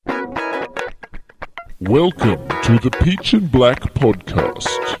Welcome to the Peach and Black Podcast,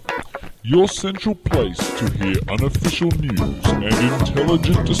 your central place to hear unofficial news and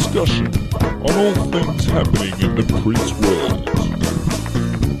intelligent discussion on all things happening in the Prince world.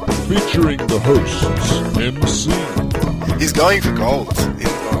 Featuring the hosts, MC. He's going for gold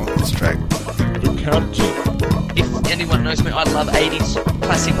on this track. The Captain. If anyone knows me, I love 80s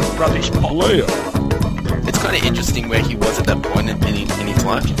classic rubbish pop. Player. It's kind of interesting where he was at that point in his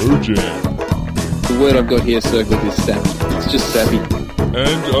life. Ojam. The word I've got here circled is sappy. It's just sappy.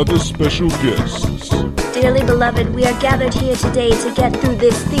 And other special guests. Dearly beloved, we are gathered here today to get through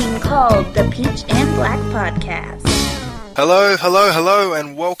this thing called the Peach and Black Podcast. Hello,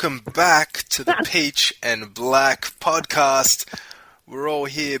 and welcome back to the Peach and Black Podcast. We're all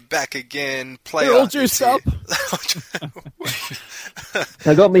here back again. We're all juiced up.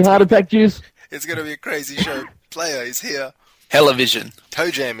 I got me heart attack juice. It's going to be a crazy show. Player is here. Television.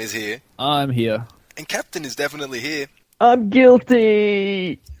 Tojam is here. I'm here. And Captain is definitely here. I'm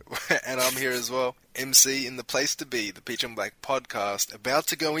guilty. And I'm here as well. MC in the place to be, the Peach and Black Podcast, about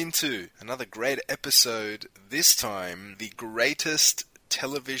to go into another great episode. This time, the greatest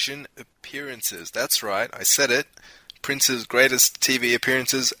television appearances. That's right, I said it. Prince's greatest TV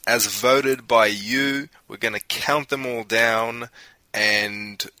appearances as voted by you. We're going to count them all down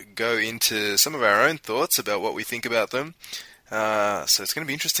and go into some of our own thoughts about what we think about them. So it's going to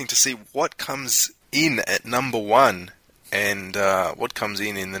be interesting to see what comes in at number one and what comes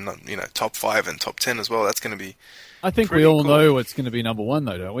in the top 5 and top 10 as well. That's going to be I think we all know what's going to be number one,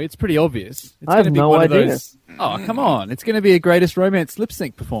 though, don't we? It's pretty obvious. It's I have going to be no one idea. Of those... Oh, come on. It's going to be a greatest romance lip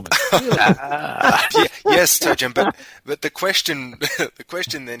sync performance. yes, Tojam, but the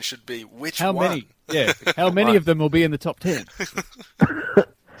question then should be which How one? many? Yeah, how many of them will be in the top 10?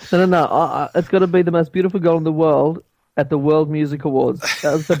 No. It's got to be the most beautiful girl in the world at the World Music Awards.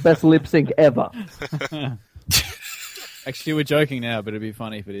 That was the best lip sync ever. Actually, we're joking now, but it'd be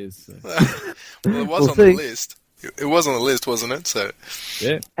funny if it is. So. Well, it was We'll on see. the list. It was on the list, wasn't it? So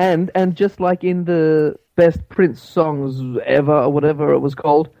Yeah. And just like in the best Prince songs ever, or whatever it was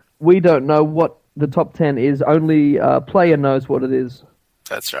called, we don't know what the top 10 is. Only Player knows what it is.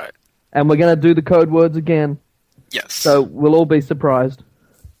 that's right. And we're going to do the code words again, Yes. so we'll all be surprised.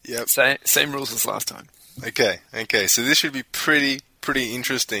 Yep. Same rules as last time. Okay. So this should be pretty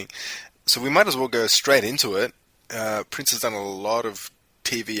interesting. So we might as well go straight into it. Prince has done a lot of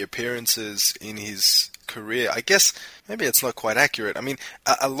TV appearances in his career. I guess maybe it's not quite accurate. I mean,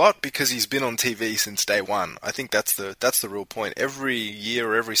 a lot because he's been on TV since day one. I think that's the real point. Every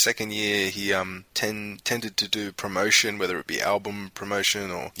year or every second year, he tended to do promotion, whether it be album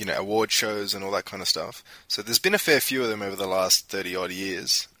promotion or award shows and all that kind of stuff. So there's been a fair few of them over the last 30 odd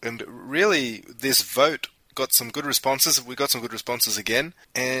years, and really this vote got some good responses. We got some good responses again,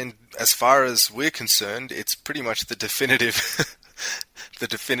 and as far as we're concerned, it's pretty much the definitive the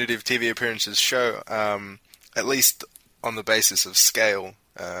definitive TV appearances show, at least on the basis of scale,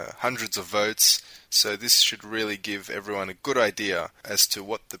 hundreds of votes. So this should really give everyone a good idea as to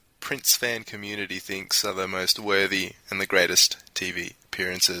what the Prince fan community thinks are the most worthy and the greatest TV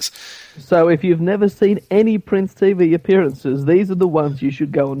appearances. So if you've never seen any Prince TV appearances, these are the ones you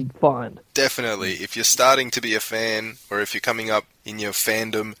should go and find. Definitely, if you're starting to be a fan, or if you're coming up in your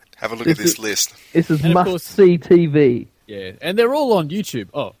fandom, have a look at this list. This is And of course- must-see TV. Yeah, and they're all on YouTube.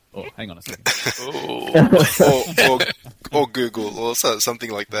 Oh, hang on a second. or Google, or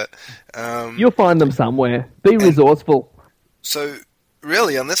something like that. You'll find them somewhere. Be resourceful. So,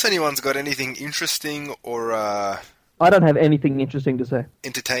 really, unless anyone's got anything interesting or I don't have anything interesting to say.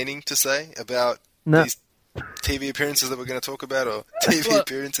 entertaining to say about No. these TV appearances that we're going to talk about, or TV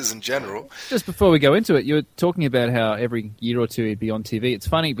appearances in general. Just before we go into it, you were talking about how every year or two he'd be on TV. It's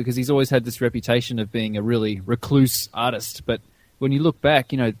funny because he's always had this reputation of being a really recluse artist. But when you look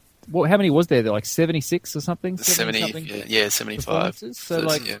back, how many was there? Like 76 or something? 70, yeah, 75. Performances? So,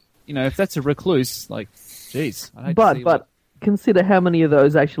 if that's a recluse, geez. I hate to see But consider how many of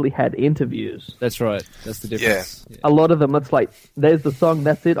those actually had interviews. That's right. That's the difference. Yeah. A lot of them, it's like, there's the song,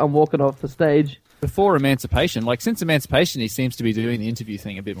 that's it, I'm walking off the stage. Before Emancipation, since Emancipation, he seems to be doing the interview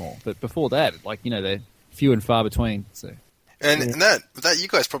thing a bit more. But before that, they're few and far between. So, And that you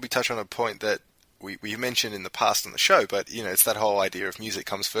guys probably touch on a point that we mentioned in the past on the show, but it's that whole idea of music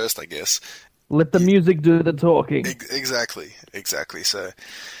comes first, I guess. Let the music do the talking. Exactly. So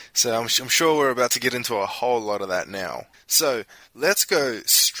I'm sure we're about to get into a whole lot of that now. So let's go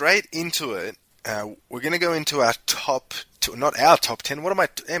straight into it. We're going to go into our top, not our top 10. What am I?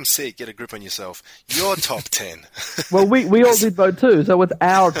 MC, get a grip on yourself. Your top 10. Well, we all did vote too, so it's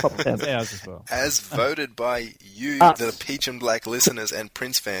our top 10. it's ours as well. As voted by you, Us. the Peach and Black listeners and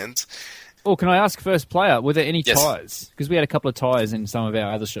Prince fans. Oh, can I ask first player, were there any Yes. ties? Because we had a couple of ties in some of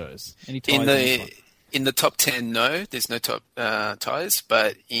our other shows. Any ties? In the top 10, no, there's no top ties,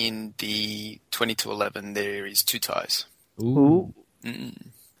 but in the 20 to 11, there is 2 ties. Ooh,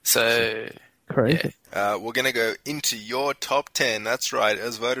 So, crazy. We're going to go into your top 10. That's right,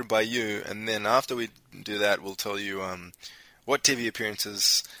 as voted by you. And then after we do that, we'll tell you what TV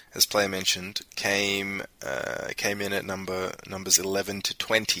appearances, as player mentioned, came in at numbers 11 to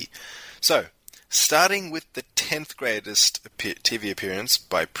 20. So, starting with the 10th greatest TV appearance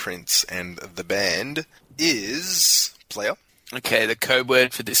by Prince and the band is player. okay, the code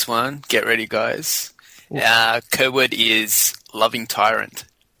word for this one, get ready, guys. Code word is Loving Tyrant.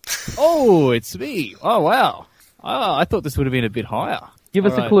 Oh, it's me. Oh, wow. Oh, I thought this would have been a bit higher. Give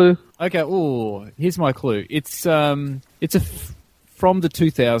us All a right. clue. Okay, oh, here's my clue. It's from the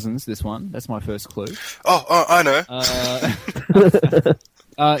 2000s, this one. That's my first clue. Oh, I know.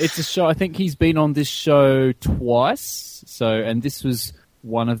 It's a show. I think he's been on this show twice. And this was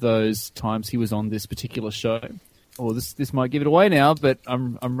one of those times he was on this particular show. Oh, this might give it away now, but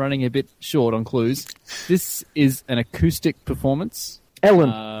I'm running a bit short on clues. This is an acoustic performance.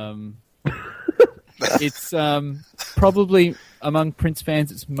 Ellen. It's probably among Prince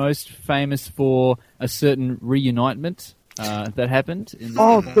fans, it's most famous for a certain reunitement that happened. In the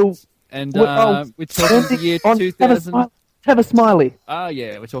Oh, 2000s. And well, we're talking the year on 2000. Have a smiley. Ah,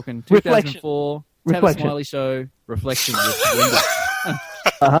 yeah, we're talking Reflection. 2004. Reflection. Have a Smiley Show. Reflection with Wendy.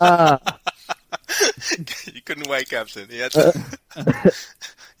 You couldn't wait, Captain. He had to...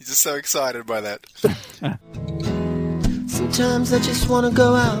 He's just so excited by that. Sometimes I just wanna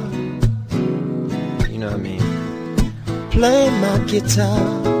go out, you know what I mean, play my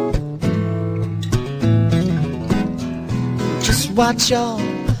guitar, just watch all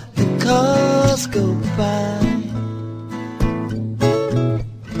the cars go by.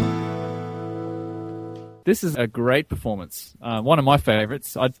 This is a great performance. One of my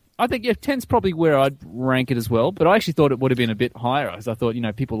favourites. I think 10's probably where I'd rank it as well, but I actually thought it would have been a bit higher, as I thought,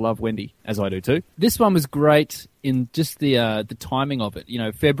 people love Wendy, as I do too. This one was great in just the timing of it.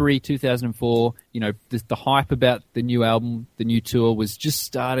 February 2004, the hype about the new album, the new tour was just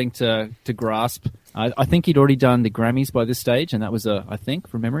starting to grasp. I think he'd already done the Grammys by this stage, and that was I think,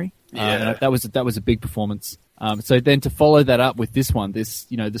 from memory. Yeah. That was a big performance. So then to follow that up with this one, this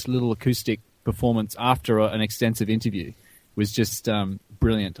little acoustic performance after an extensive interview was just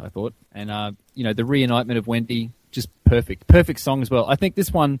brilliant, I thought. And the reunitement of Wendy, just perfect song as well. I think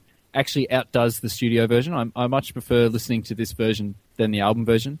this one actually outdoes the studio version. I much prefer listening to this version than the album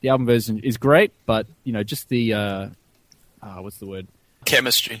version. The album version is great, but just the what's the word?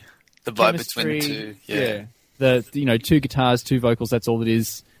 Chemistry. The vibe between the two. Yeah. The 2 guitars, 2 vocals, that's all it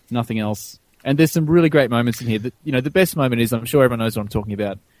is, nothing else. And there's some really great moments in here. The best moment is, I'm sure everyone knows what I'm talking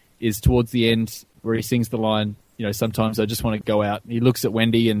about, is towards the end where he sings the line, sometimes I just want to go out. And he looks at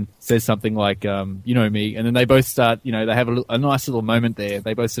Wendy and says something like, you know me. And then they both start, they have a nice little moment there.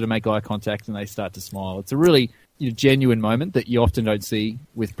 They both sort of make eye contact and they start to smile. It's a really genuine moment that you often don't see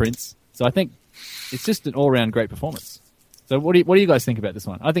with Prince. So I think it's just an all-round great performance. So what do you guys think about this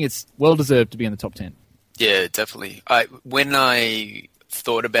one? I think it's well-deserved to be in the top 10. Yeah, definitely. When I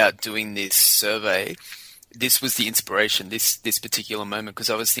thought about doing this survey, this was the inspiration, this particular moment, because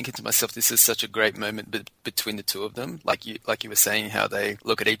I was thinking to myself, this is such a great moment between the two of them. Like you were saying, how they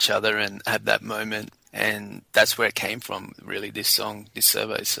look at each other and have that moment, and that's where it came from, really, this song, this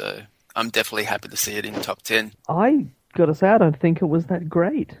survey. So I'm definitely happy to see it in the top 10. I gotta say, I don't think it was that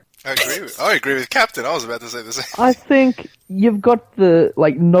great. I agree with Captain. I was about to say the same. I think you've got the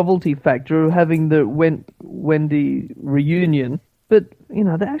novelty factor of having the Wendy reunion, but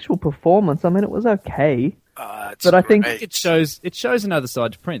the actual performance, I mean, it was okay. But I think it shows another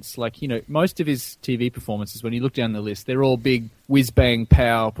side to Prince. Most of his TV performances, when you look down the list, they're all big whiz bang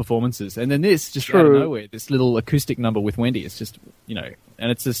pow performances, and then this just out of nowhere, this little acoustic number with Wendy. It's just and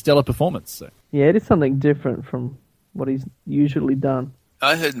it's a stellar performance. So. Yeah, it is something different from what he's usually done.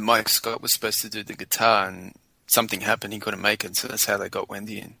 I heard Mike Scott was supposed to do the guitar, and something happened. He couldn't make it, so that's how they got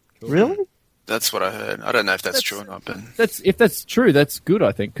Wendy in. Really? That's what I heard. I don't know if that's true or not, but if that's true, that's good,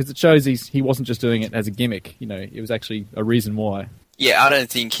 I think, because it shows he wasn't just doing it as a gimmick. It was actually a reason why. yeah, I don't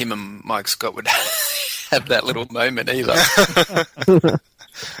think him and Mike Scott would have that little moment either.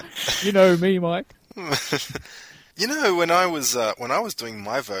 You know me, Mike. When I was doing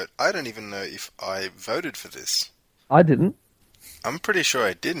my vote, I don't even know if I voted for this. I didn't. I'm pretty sure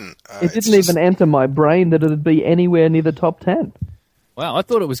I didn't. It didn't even enter my brain that it would be anywhere near the top 10. Wow, I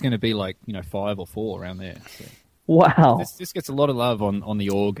thought it was going to be 5 or 4 around there. So. Wow. This gets a lot of love on the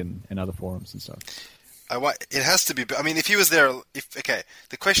org and other forums and stuff. It has to be. I mean, if he was there,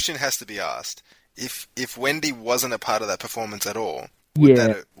 the question has to be asked: if Wendy wasn't a part of that performance at all,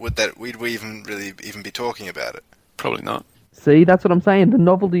 would we even be talking about it? Probably not. See, that's what I'm saying. The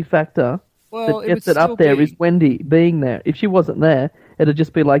novelty factor Well, that gets it up there is Wendy being there. If she wasn't there, it'd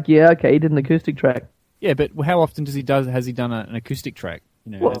just be like, yeah, okay, he did an acoustic track. Yeah, but how often has he done an acoustic track?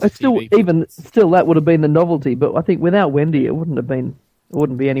 You know, Well, as a it's still TV still that would have been the novelty, but I think without Wendy, it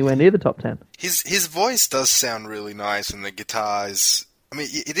wouldn't be anywhere near the top 10. His voice does sound really nice, and the guitars. I mean,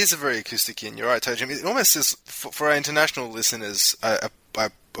 it is a very acoustic, and you're right, Toji. I mean, it almost is for our international listeners. I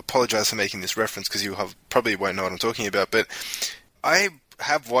apologize for making this reference because you probably won't know what I'm talking about, but I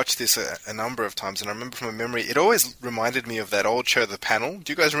have watched this a number of times, and I remember from memory, it always reminded me of that old show, The Panel.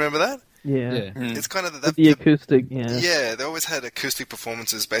 Do you guys remember that? Yeah. It's kind of the acoustic, yeah. Yeah, they always had acoustic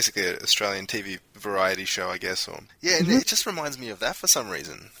performances, basically an Australian TV variety show, I guess. And it just reminds me of that for some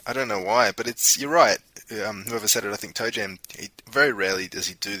reason. I don't know why, but you're right. Whoever said it, I think Toe very rarely does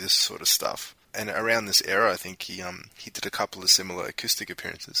he do this sort of stuff. And around this era, I think he did a couple of similar acoustic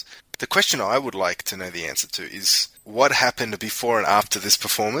appearances. But the question I would like to know the answer to is what happened before and after this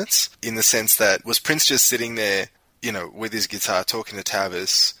performance, in the sense that, was Prince just sitting there, you know, with his guitar, talking to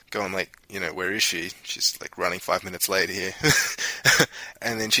Tavis, going like, you know, where is she? She's like running 5 minutes late here.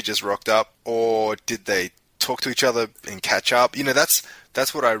 And then she just rocked up. Or did they talk to each other and catch up? You know, that's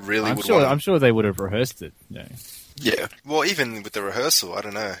what I really would want. I'm sure they would have rehearsed it. You know. Yeah. Well, even with the rehearsal, I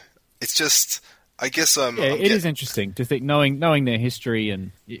don't know. It's just, I guess it is interesting to think, knowing their history,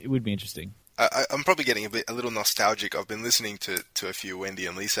 and it would be interesting. I'm probably getting a little nostalgic. I've been listening to a few Wendy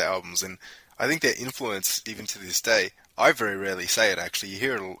and Lisa albums, and I think their influence, even to this day, I very rarely say it, actually.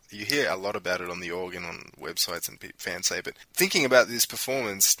 You hear a lot about it on the organ, on websites, and fans say, but thinking about this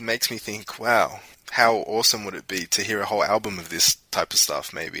performance makes me think, wow, how awesome would it be to hear a whole album of this type of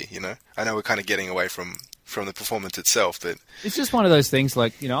stuff, maybe, you know? I know we're kind of getting away from the performance itself, but it's just one of those things,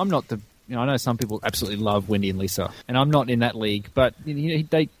 like, you know, I'm not I know some people absolutely love Wendy and Lisa, and I'm not in that league, but you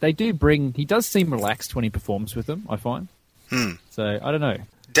know, they do bring, he does seem relaxed when he performs with them, I find. So, I don't know.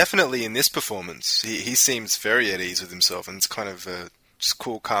 Definitely in this performance, he seems very at ease with himself, and it's kind of just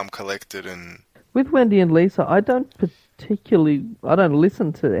cool, calm, collected, and... With Wendy and Lisa, I don't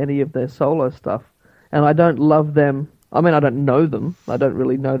listen to any of their solo stuff, and I don't love them. I mean, I don't know them. I don't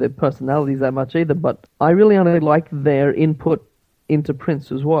really know their personalities that much either, but I really only like their input into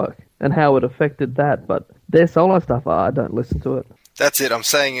Prince's work and how it affected that, but their solo stuff, I don't listen to it. That's it, I'm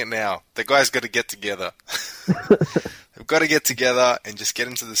saying it now. The guys got to get together. They've got to get together and just get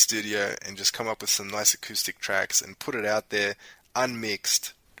into the studio and just come up with some nice acoustic tracks and put it out there,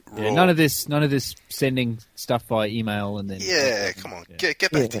 unmixed, raw. Yeah, none of this sending stuff by email and then... Yeah, come on, get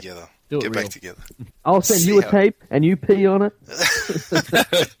back together. Get back together. I'll send you a tape and you pee on it.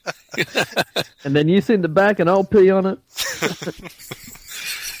 And then you send it back and I'll pee on it.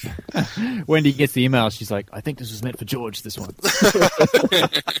 Wendy gets the email, she's like, I think this was meant for George, this one.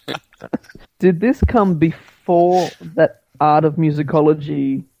 Did this come before that Art of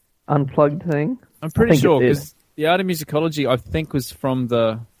Musicology Unplugged thing? I'm pretty sure, because the Art of Musicology, I think, was from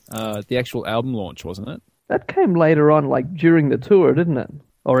the actual album launch, wasn't it? That came later on, like during the tour, didn't it?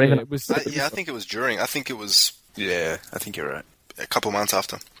 Or even I think it was during. I think it was. Yeah, I think you're right. A couple months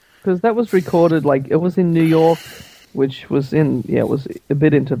after. Because that was recorded, like, it was in New York, which was it was a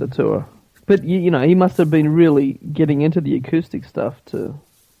bit into the tour. But, you know, he must have been really getting into the acoustic stuff to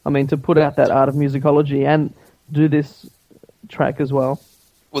put out that Art of Musicology and do this track as well.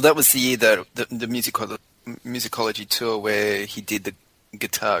 Well, that was the year that the musicology tour where he did the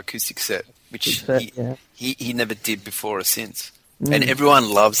guitar acoustic set, which he never did before or since. And everyone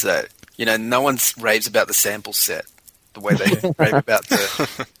loves that. You know, no one raves about the sample set the way they rave about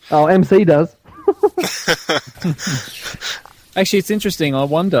the... Oh, MC does. Actually, it's interesting. I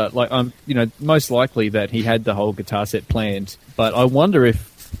wonder, like, you know, most likely that he had the whole guitar set planned, but I wonder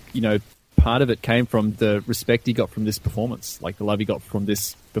if, you know, part of it came from the respect he got from this performance, like the love he got from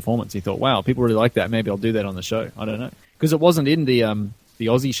this performance. He thought, wow, people really like that. Maybe I'll do that on the show. I don't know. Because it wasn't in the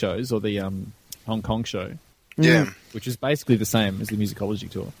Aussie shows or the Hong Kong show. Yeah. Which is basically the same as the musicology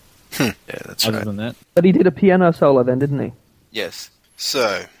tour. Yeah, that's right. Other than that. But he did a piano solo then, didn't he? Yes.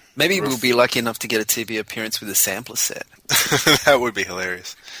 So... Maybe we'll be lucky enough to get a TV appearance with a sampler set. That would be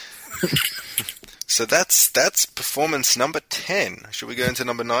hilarious. So that's performance number 10. Should we go into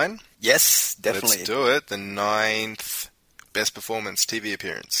number 9? Yes, definitely. Let's do it. The 9th best performance TV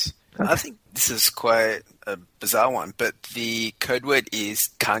appearance. I think this is quite a bizarre one, but the code word is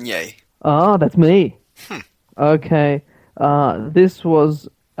Kanye. Ah, that's me. Okay. This was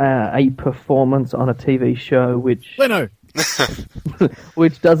a performance on a TV show which... Leno!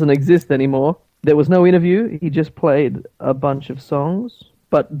 which doesn't exist anymore. There was no interview. He just played a bunch of songs,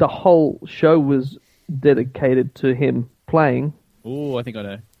 but the whole show was dedicated to him playing. Oh, I think I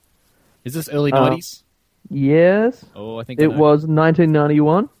know. Is this early 90s? Yes. Oh, I think I It know. was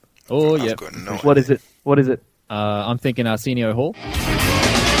 1991. Oh, I've yeah. got no What is it? What is it? I'm thinking Arsenio Hall.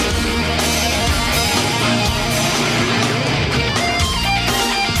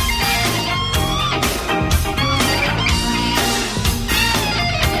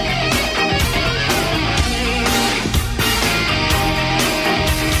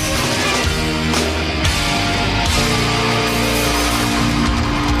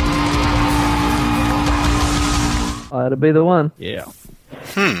 I had to be the one. Yeah.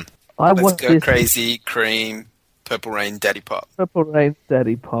 I Let's watched Go this Crazy, Cream, Purple Rain, Daddy Pop. Purple Rain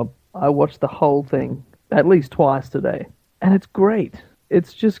Daddy Pop. I watched the whole thing at least twice today, and it's great.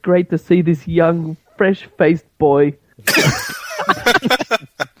 It's just great to see this young, fresh-faced boy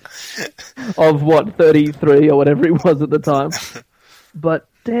of what 33 or whatever he was at the time, but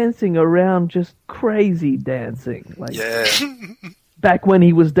dancing around, just crazy dancing, like Yeah. back when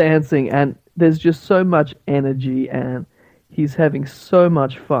he was dancing, and there's just so much energy, and he's having so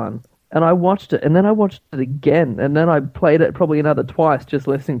much fun. And I watched it, and then I watched it again, and then I played it probably another twice just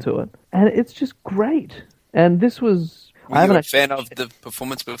listening to it. And it's just great. And this was... Were you a fan of the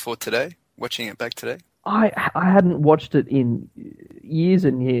performance before today? Watching it back today? I hadn't watched it in years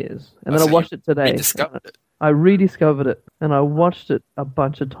and years. And then so I watched it today. Rediscovered it. I rediscovered it, and I watched it a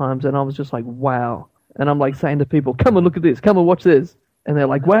bunch of times, and I was just like, wow. And I'm like saying to people, come and look at this, come and watch this. And they're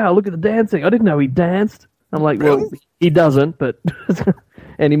like, wow, look at the dancing. I didn't know he danced. I'm like, well, he doesn't, but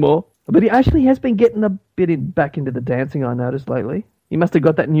anymore. But he actually has been getting a bit back into the dancing, I noticed lately. He must have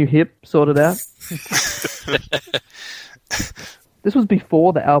got that new hip sorted out. This was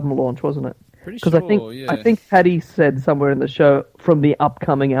before the album launch, wasn't it? Pretty Because sure, yeah. I think Paddy said somewhere in the show from the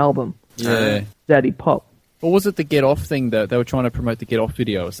upcoming album, Yeah. Daddy Pop. Or was it the Get Off thing that they were trying to promote the Get Off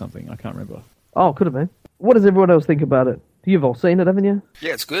video or something? I can't remember. Oh, could have been. What does everyone else think about it? You've all seen it, haven't you?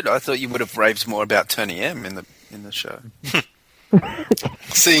 Yeah, it's good. I thought you would have raved more about Tony M in the show.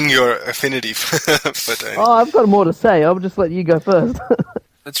 Seeing your affinity for Tony. Oh, I've got more to say. I'll just let you go first.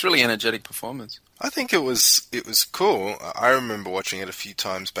 It's really energetic performance. I think it was cool. I remember watching it a few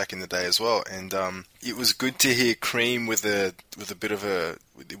times back in the day as well, and it was good to hear Cream with a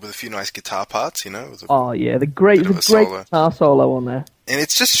few nice guitar parts, you know. With a, Oh yeah, the Bit great of a great solo. guitar solo on there. And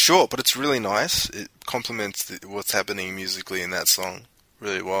it's just short, but it's really nice. It complements what's happening musically in that song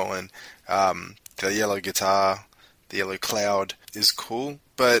really well, and the yellow guitar, the yellow cloud is cool.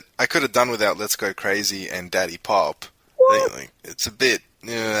 But I could have done without "Let's Go Crazy" and "Daddy Pop." Like, it's a bit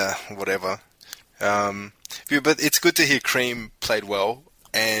whatever. But it's good to hear Cream played well,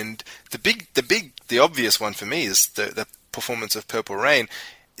 and the obvious one for me is the performance of Purple Rain.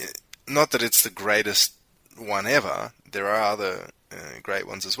 Not that it's the greatest one ever. There are other great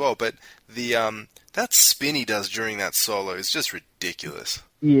ones as well, but that spin he does during that solo is just ridiculous.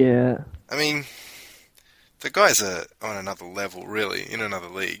 Yeah. I mean, the guys are on another level, really, in another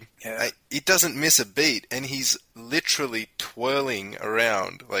league. Yeah. He doesn't miss a beat, and he's literally twirling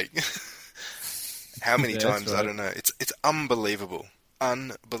around, like, how many Yeah, times, that's right. I don't know. It's unbelievable.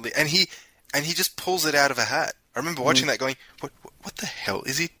 And he just pulls it out of a hat. I remember watching that going, what the hell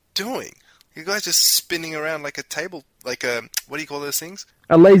is he doing? The guy's just spinning around like a table, like a, what do you call those things?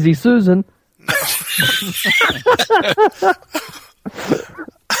 A lazy Susan.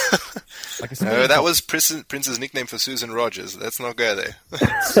 Like a No, that was Prince's nickname for Susan Rogers. Let's not go there.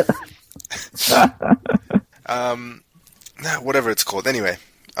 No, whatever it's called. Anyway,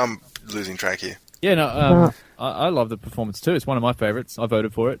 I'm losing track here. Yeah, no, I love the performance too. It's one of my favorites. I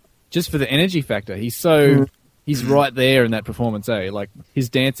voted for it just for the energy factor. He's right there in that performance. Like his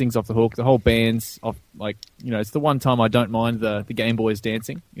dancing's off the hook. The whole band's off. Like it's the one time I don't mind the Game Boys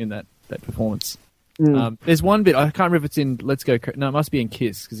dancing in that performance. There's one bit I can't remember if it's in Let's Go. No, it must be in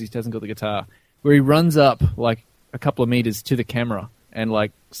Kiss because he hasn't got the guitar. Where he runs up like a couple of meters to the camera and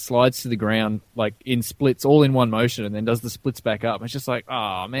like slides to the ground like in splits, all in one motion, and then does the splits back up. It's just like,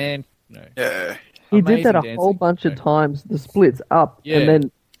 oh man. Yeah. He did that a Amazing whole dancing. bunch of times. The splits up Yeah. and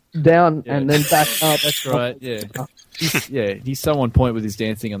then down Yeah. and then back up. That's right. Yeah, he's so on point with his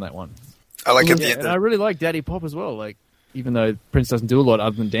dancing on that one. I like at the Yeah, end. and I really like Daddy Pop as well. Like, even though Prince doesn't do a lot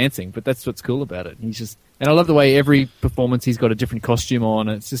other than dancing, but that's what's cool about it. And I love the way every performance he's got a different costume on.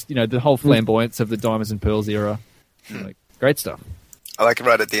 It's just the whole flamboyance of the Diamonds and Pearls era. Like, great stuff. I like it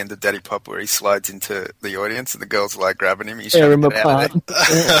right at the end of Daddy Pop where he slides into the audience and the girls are like grabbing him. He's Tear trying him to get out apart.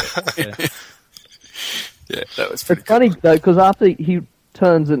 of there. Yeah. Yeah, that was pretty It's funny though because after he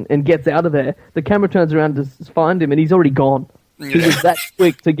turns and gets out of there, the camera turns around to find him and he's already gone. He was that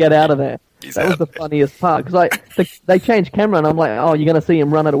quick to get out of there. He's That was out the funniest part because they changed camera and I'm like, oh, you're going to see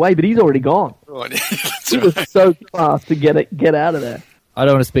him run it away, but he's already gone. That's He was so fast to get out of there. I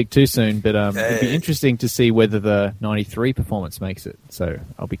don't want to speak too soon, but it'd be interesting to see whether the 93 performance makes it. So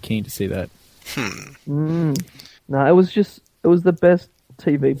I'll be keen to see that. No, it was the best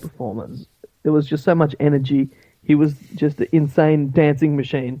TV performance. There was just so much energy. He was just an insane dancing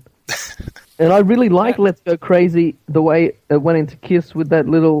machine. And I really like Let's Go Crazy, the way it went into Kiss with that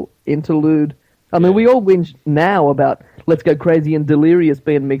little interlude. I mean, we all whinge now about Let's Go Crazy and Delirious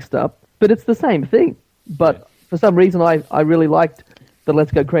being mixed up, but it's the same thing. But for some reason, I really liked the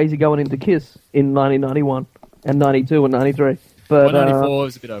Let's Go Crazy going into Kiss in 1991 and 92 and 93. But 94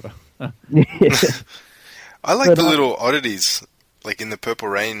 was a bit over. yeah. I like the little oddities, like in the Purple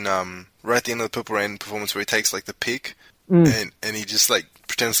Rain, right at the end of the Purple Rain performance where he takes like the pick and he just like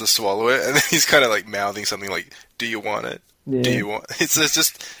pretends to swallow it, and then he's kind of like mouthing something like, "Do you want it? Yeah. Do you want?" It's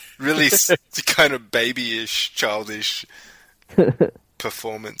just really kind of babyish, childish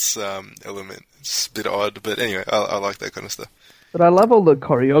performance element. It's a bit odd, but anyway, I like that kind of stuff. But I love all the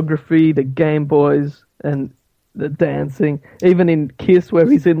choreography, the Game Boys, and the dancing. Even in Kiss, where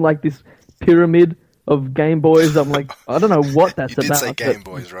he's in like this pyramid of Game Boys, I'm like, I don't know what that's You did about. say Game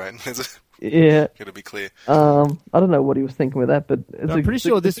Boys, right? Yeah. Gotta be clear. I don't know what he was thinking with that, but it's I'm pretty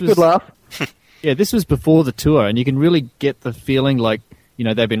sure this a was good laugh. Yeah, this was before the tour, and you can really get the feeling like, you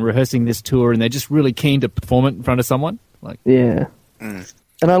know, they've been rehearsing this tour and they're just really keen to perform it in front of someone. Like, Yeah. And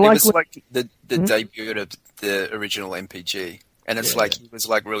I It like was like the debut of the original MPG. And it's like he was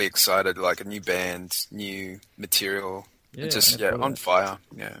like really excited, like a new band, new material. On fire.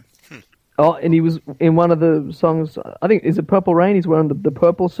 Yeah. Oh, and he was in one of the songs, I think, is it Purple Rain? He's wearing the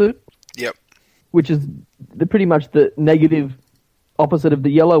purple suit, Yep. which is pretty much the negative opposite of the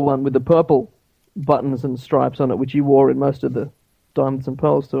yellow one with the purple buttons and stripes on it, which he wore in most of the Diamonds and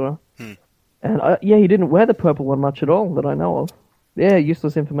Pearls tour. And he didn't wear the purple one much at all that I know of. Yeah,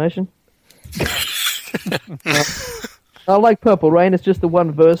 useless information. I like Purple Rain. It's just the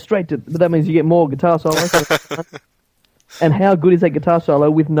one verse straight to, but that means you get more guitar solos. And how good is that guitar solo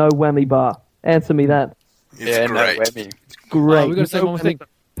with no whammy bar? Answer me that. It's great. No whammy. Great. we've got to say No one more whammy thing. bar.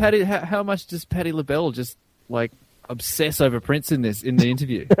 Patty, how much does Patti LaBelle just like obsess over Prince in the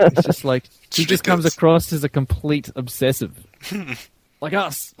interview? It's just like she just comes ridiculous. across as a complete obsessive, like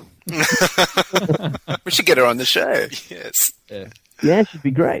us. We should get her on the show. Yes. Yeah, she'd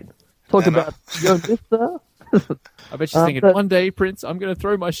be great. Talk Anna. about your mister. I bet she's thinking, one day, Prince, I'm going to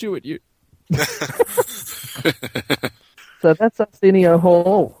throw my shoe at you. So that's Arsenio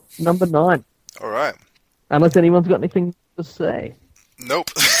Hall, number 9. All right. Unless anyone's got anything to say.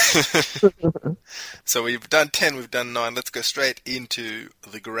 Nope. So we've done 10, we've done 9. Let's go straight into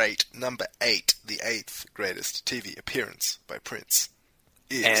the great number 8, the 8th greatest TV appearance by Prince.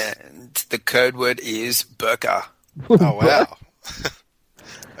 Is... And the code word is Burqa. Oh, wow.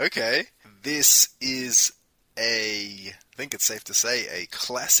 Okay. This is I think it's safe to say, a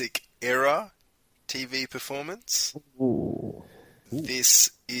classic era TV performance. Ooh. This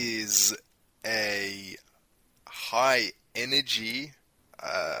is a high energy,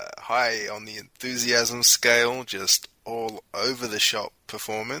 high on the enthusiasm scale, just all over the shop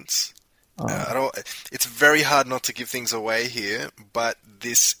performance. It's very hard not to give things away here, but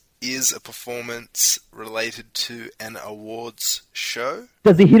this is a performance related to an awards show.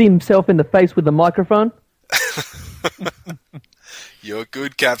 Does he hit himself in the face with the microphone? You're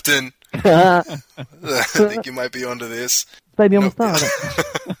good, Captain. I think you might be onto this. Baby, I'm a star.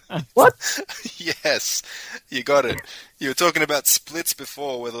 What? Yes, you got it. You were talking about splits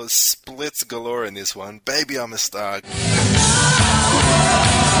before, where there was splits galore in this one. Baby, I'm a star. And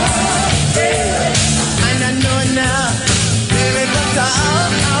I know it now, baby, but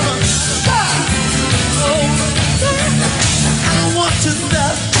I'm a star. Oh, I want to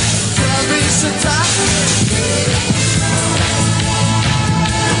stop, tell me so tired.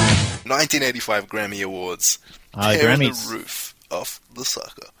 1985 Grammy Awards. Ah, Tearing Grammys. the roof off the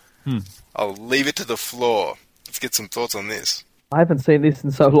sucker. I'll leave it to the floor. Let's get some thoughts on this. I haven't seen this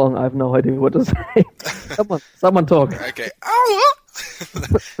in so long, I have no idea what to say. someone talk. Okay.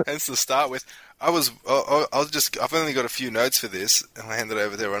 Hence to start with. I've only got a few notes for this, and I'll hand it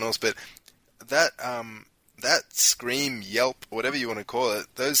over to everyone else, but that scream, yelp, whatever you want to call it,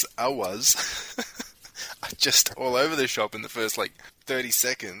 those awas are just all over the shop in the first, 30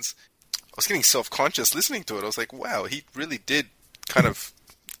 seconds. I was getting self-conscious listening to it. I was like, wow, he really did kind of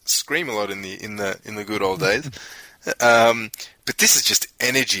scream a lot in the good old days. But this is just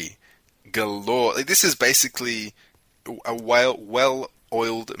energy galore. This is basically a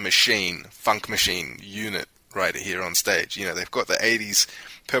well-oiled machine, funk machine unit right here on stage. You know, they've got the 80s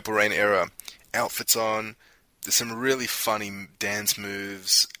Purple Rain era outfits on. There's some really funny dance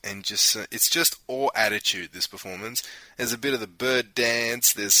moves, and just it's just all attitude, this performance. There's a bit of the bird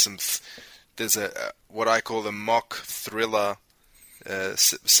dance. There's a what I call the mock thriller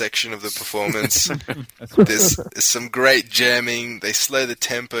section of the performance. There's some great jamming. They slow the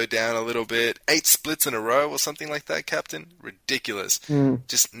tempo down a little bit. 8 splits in a row or something like that, Captain. Ridiculous.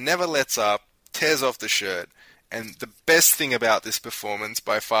 Just never lets up, tears off the shirt. And the best thing about this performance,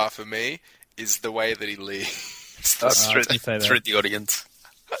 by far for me, is the way that he leads. Through the audience.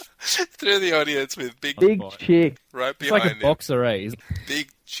 Through the audience with big chick. right It's behind like a him. boxer, eh? Big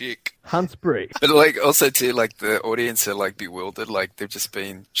chick. Hunsbury. But like also too, like the audience are like bewildered, like they've just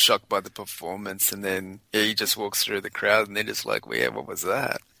been shocked by the performance, and then he just walks through the crowd, and they're just like, "Well, yeah, what was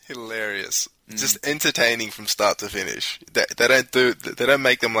that?" Hilarious. Just entertaining from start to finish. They don't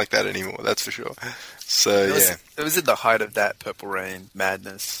make them like that anymore. That's for sure. So yeah, It was at the height of that Purple Rain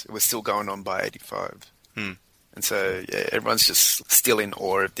madness. It was still going on by 85. And so, yeah, everyone's just still in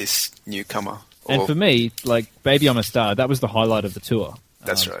awe of this newcomer. And for me, like Baby I'm a Star, that was the highlight of the tour.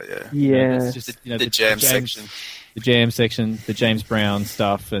 That's right, yeah. Yeah. It's just, The jam section. The jam section, the James Brown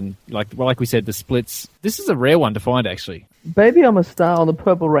stuff, and like we said, the splits. This is a rare one to find, actually. Baby I'm a Star on the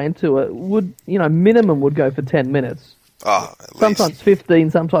Purple Rain tour would, minimum would go for 10 minutes. at least. Sometimes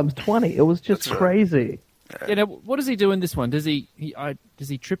 15, sometimes 20. It was just That's right. crazy. Yeah. Now, what does he do in this one? Does he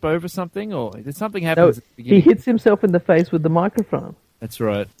trip over something, or did something No, happen at the he beginning? hits himself in the face with the microphone. That's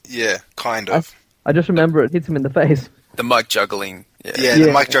right. Yeah, kind of. I just remember it hits him in the face. The mic juggling. Yeah. Yeah, Yeah.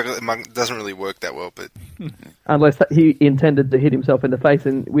 the mic juggling doesn't really work that well, but Unless he intended to hit himself in the face,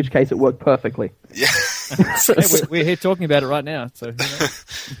 in which case it worked perfectly. yeah. Hey, we're here talking about it right now. So who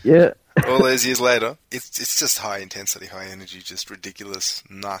knows? Yeah. All those years later, it's just high intensity, high energy, just ridiculous,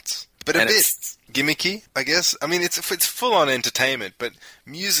 nuts. But a And bit it's- gimmicky, I guess. I mean, it's full on entertainment, but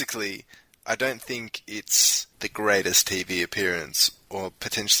musically, I don't think it's the greatest TV appearance, or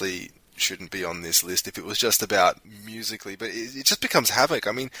potentially shouldn't be on this list if it was just about musically. But it just becomes havoc.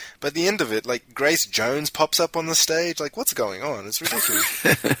 I mean, by the end of it, like Grace Jones pops up on the stage. Like, what's going on? It's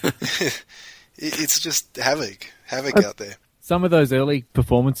ridiculous. It's just havoc out there. Some of those early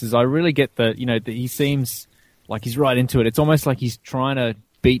performances, I really get that he seems like he's right into it. It's almost like he's trying to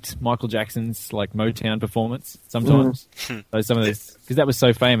beat Michael Jackson's like Motown performance sometimes. So some of those, because that was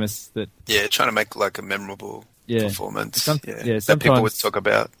so famous that Yeah, trying to make like a memorable performance. yeah, that people sometimes- would talk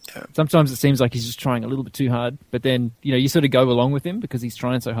about. Yeah. sometimes it seems like he's just trying a little bit too hard. But then you sort of go along with him because he's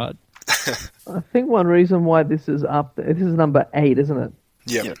trying so hard. I think one reason why this is up there, this is number 8, isn't it?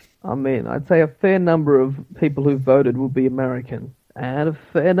 Yeah. Yeah. I mean, I'd say a fair number of people who voted will be American. And a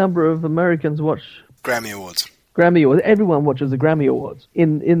fair number of Americans watch Grammy Awards. Grammy Awards. Everyone watches the Grammy Awards.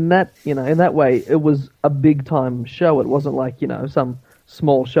 In that way, it was a big time show. It wasn't like, some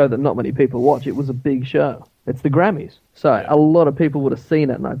small show that not many people watch. It was a big show. It's the Grammys. So a lot of people would have seen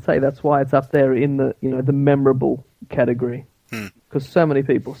it, and I'd say that's why it's up there in the, the memorable category. Because so many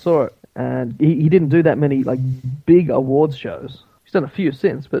people saw it. And he didn't do that many, like, big awards shows. He's done a few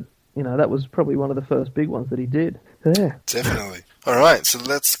since, but, that was probably one of the first big ones that he did. Yeah. Definitely. All right, so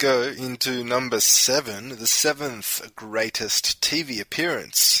let's go into number 7, the 7th greatest TV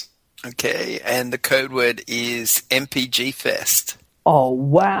appearance. Okay, and the code word is MPG Fest. Oh,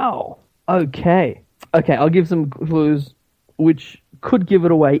 wow. Okay, I'll give some clues which could give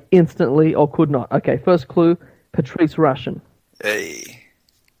it away instantly or could not. Okay, first clue, Patrice Rushen. Hey.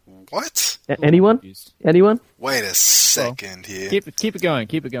 What? Anyone? Anyone? Wait a second here. Keep it going.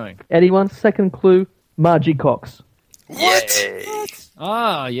 Keep it going. Anyone? Second clue, Margie Cox. What? Yay.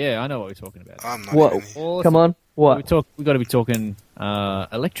 Ah, yeah, I know what we're talking about. I'm not What? even here. Awesome. Come on. What? We got to be talking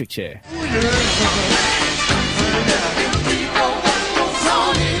electric chair.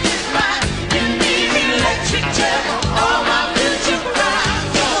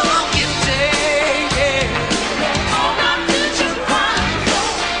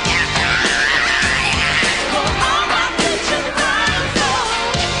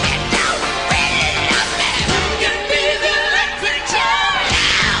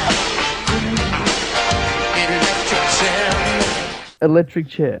 Electric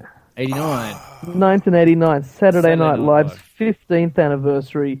Chair. 89. 1989, Saturday Night Night Live's Live. 15th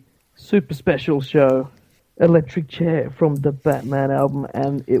anniversary super special show, Electric Chair from the Batman album,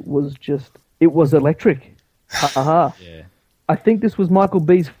 and it was electric. Haha. Yeah. I think this was Michael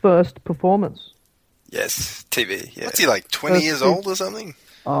B's first performance. Yes, TV. Yeah. What's he, like 20 years old or something?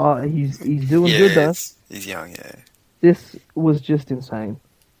 Oh, he's doing good though. He's young, yeah. This was just insane.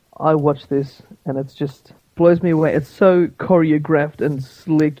 I watched this and it's just blows me away. It's so choreographed and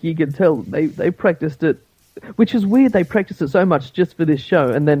slick. You can tell they practiced it which is weird. They practiced it so much just for this show,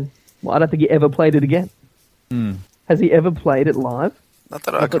 and then I don't think he ever played it again. Has he ever played it live? Not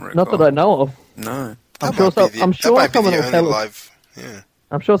that I can recall. Not that I know of. No. I'm sure someone will tell us. Yeah.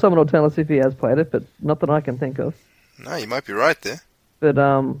 I'm sure someone will tell us if he has played it, but not that I can think of. No, you might be right there. But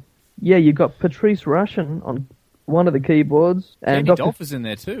yeah, you got Patrice Rushen on one of the keyboards, and Candy Dolph is in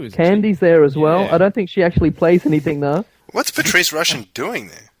there too, isn't Candy's there as well. Yeah. I don't think she actually plays anything though. What's Patrice Rushen doing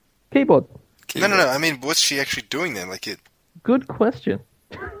there? Keyboard. No. I mean, what's she actually doing there? Like it. Good question.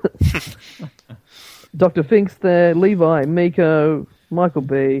 Dr. Fink's there, Levi, Miko, Michael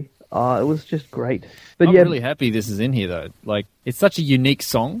B. It was just great. But I'm yeah, really happy this is in here though. Like, it's such a unique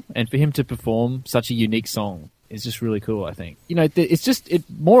song, and for him to perform such a unique song is just really cool, I think. You know, it's just,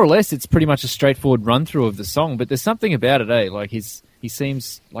 more or less, it's pretty much a straightforward run-through of the song, but there's something about it, eh? Like, he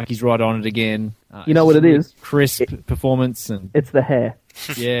seems like he's right on it again. You know what it is? Crisp performance, and it's the hair.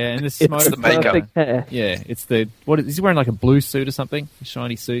 yeah, and the smoke. It's the makeup. Perfect hair. Yeah, it's the, is he wearing like a blue suit or something? A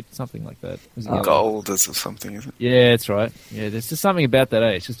shiny suit, something like that. Was it yellow? Gold or something, isn't it? Yeah, that's right. Yeah, there's just something about that,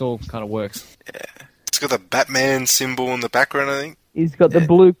 eh? It just all kind of works. It's got the Batman symbol in the background, I think. He's got the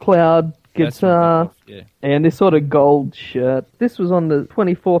blue cloud That's guitar what it was, and this sort of gold shirt. This was on the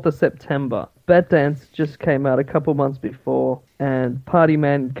 24th of September. Bat Dance just came out a couple months before, and Party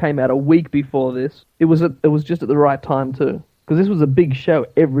Man came out a week before this. It was just at the right time too, because this was a big show.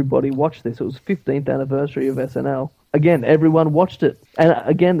 Everybody watched this. It was 15th anniversary of SNL. Again, everyone watched it, and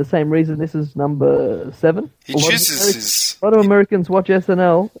again, the same reason this is number 7. He chooses his... A lot of Americans watch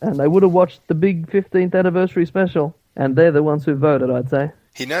SNL, and they would have watched the big 15th anniversary special, and they're the ones who voted, I'd say.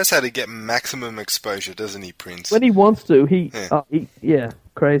 He knows how to get maximum exposure, doesn't he, Prince? When he wants to,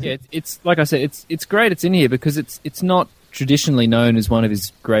 crazy. Yeah, it's like I said, it's great. It's in here because it's not traditionally known as one of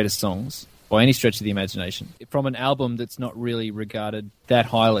his greatest songs by any stretch of the imagination. From an album that's not really regarded that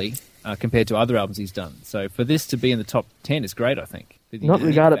highly compared to other albums he's done. So for this to be in the top 10 is great, I think. Not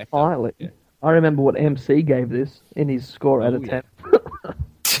regarded highly. Yeah. I remember what MC gave this in his score out of 10.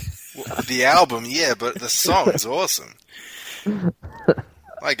 Well, the album, yeah, but the song is awesome.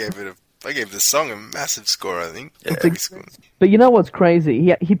 I gave the song a massive score, I think. Yeah, but you know what's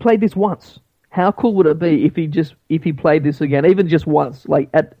crazy? He played this once. How cool would it be if he played this again, even just once, like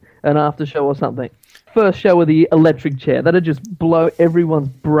at an after show or something? First show with the electric chair. That'd just blow everyone's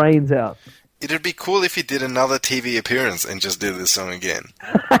brains out. It'd be cool if he did another TV appearance and just did this song again.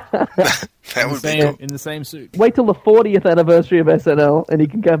 That would be cool. In the same suit. Wait till the 40th anniversary of SNL and he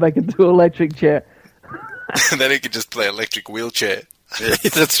can go back into electric chair. And then he could just play electric wheelchair. Yeah,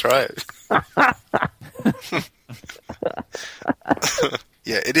 that's right.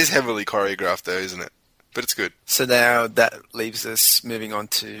 Yeah, it is heavily choreographed though, isn't it? But it's good. So now that leaves us moving on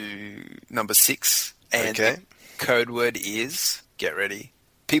to number 6. And the code word is, get ready,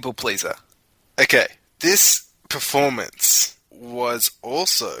 people pleaser. Okay, this performance was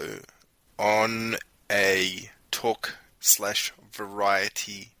also on a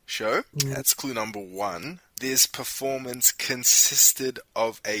talk/variety show. That's clue number 1. This performance consisted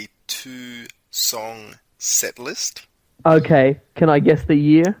of a 2-song set list. Okay, can I guess the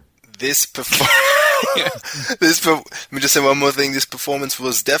year? Let me just say one more thing. This performance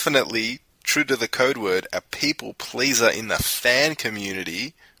was definitely, true to the code word, a people pleaser in the fan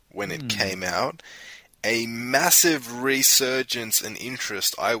community when it came out. A massive resurgence and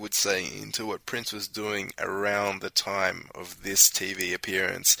interest, I would say, into what Prince was doing around the time of this TV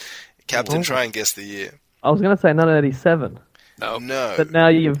appearance. Captain, try and guess the year. I was going to say 1987. No. But now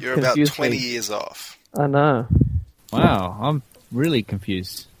you're about 20 years off. I know. Wow, I'm really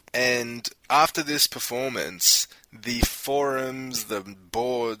confused. And after this performance, the forums, the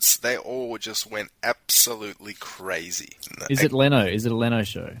boards, they all just went absolutely crazy. Is it Leno? Is it a Leno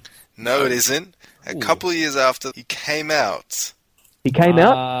show? No, it isn't. A couple of years after he came out. He came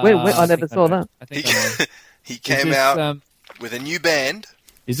out? Wait, I never saw that. I think I know. He came out with a new band.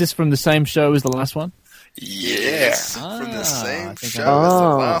 Is this from the same show as the last one? Yes, from the same show as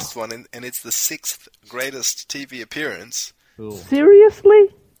the last one, and it's the 6th greatest TV appearance. Cool.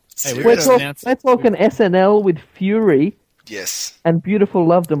 Seriously? Hey, we're talking SNL with Fury. Yes. And Beautiful,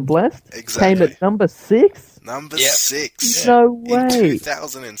 Loved and Blessed. Exactly. Came at number 6? Number 6. No way. In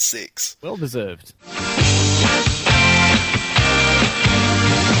 2006. Well deserved. You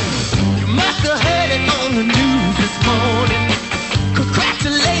must have heard it on the news this morning.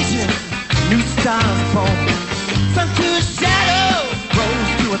 Congratulations, new stars born. Sun to a shadow,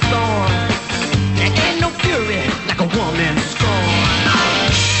 rose to a thorn. There ain't no fury like a woman scorn.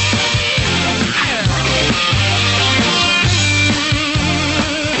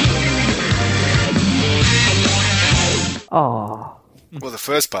 Oh, Well, the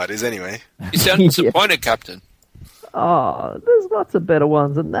first part is anyway. You sound disappointed, Captain. Oh, there's lots of better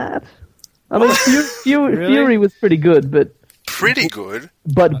ones than that. I mean, Really? Fury was pretty good, but Pretty good.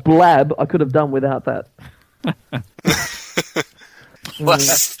 Blab I could have done without that.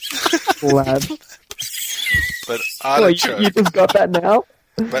 Blab. But Oh, Artichoke. you just got that now?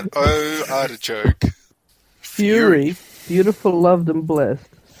 But oh, Artichoke. Fury, Beautiful, Loved and Blessed,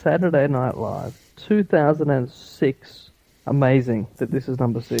 Saturday Night Live, 2006. Amazing that this is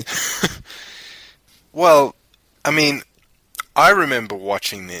number 6. Well, I mean, I remember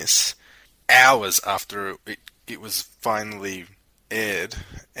watching this hours after it was finally aired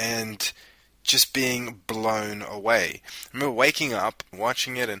and just being blown away. I remember waking up,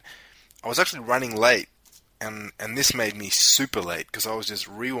 watching it, and I was actually running late. And this made me super late because I was just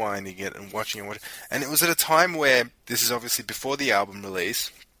rewinding it and watching it. And it was at a time where, this is obviously before the album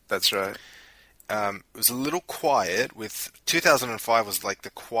release. That's right. It was a little quiet. 2005 was like the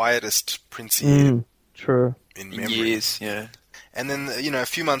quietest Prince year True. in memory. Years, yeah. And then, a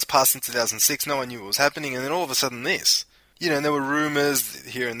few months passed in 2006, no one knew what was happening, and then all of a sudden this. And there were rumors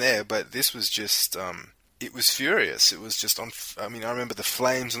here and there, but this was just, it was furious. It was just I remember the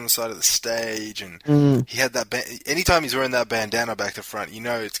flames on the side of the stage, and he had that, anytime he's wearing that bandana back to front,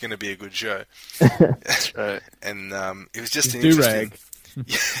 it's going to be a good show. That's right. And it was just an Do-rag.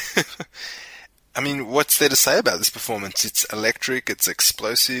 interesting... I mean, what's there to say about this performance? It's electric, it's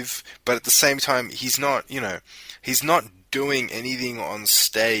explosive, but at the same time, he's not doing anything on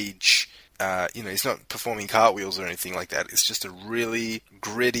stage. He's not performing cartwheels or anything like that. It's just a really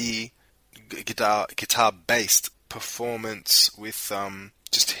gritty guitar-based performance with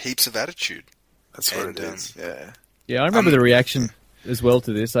just heaps of attitude. That's what it is. Yeah. Yeah, I remember the reaction as well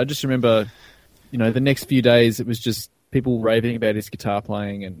to this. I just remember, the next few days it was just people raving about his guitar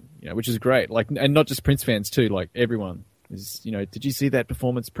playing, and which is great. Like, and not just Prince fans too. Like everyone is, did you see that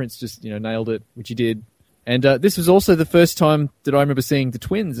performance? Prince just nailed it, which he did. And this was also the first time that I remember seeing the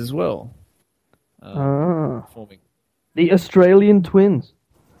Twins as well performing. The Australian Twins.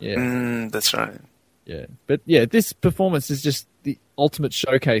 Yeah, that's right. Yeah, but yeah, this performance is just the ultimate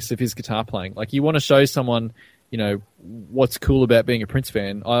showcase of his guitar playing. Like, you want to show someone, what's cool about being a Prince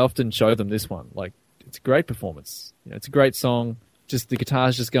fan. I often show them this one. Like, it's a great performance. It's a great song. Just the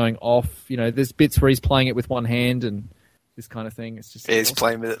guitar's just going off. There's bits where he's playing it with one hand and this kind of thing. It's just he's awesome.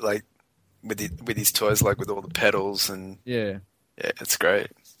 playing with it like with his toys, like with all the pedals, and yeah, it's great.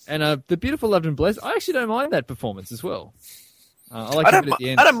 And the Beautiful, Loved and Blessed, I actually don't mind that performance as well. I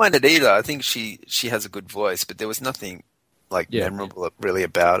don't mind it either. I think she has a good voice, but there was nothing memorable really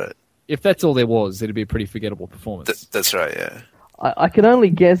about it. If that's all there was, it'd be a pretty forgettable performance. That's right, yeah. I can only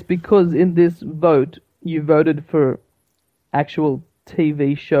guess because in this vote, you voted for actual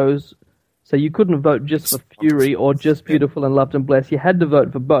TV shows, so you couldn't vote just for Fury or just Beautiful and Loved and Blessed. You had to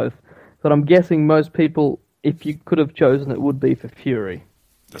vote for both. But I'm guessing most people, if you could have chosen, it would be for Fury.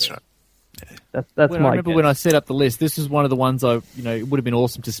 That's right. That's I my remember guess. when I set up the list, this was one of the ones it would have been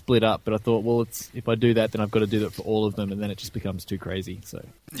awesome to split up, but I thought, well, if I do that, then I've got to do that for all of them, and then it just becomes too crazy. So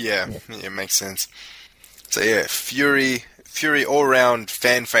Yeah, it makes sense. So yeah, Fury all-round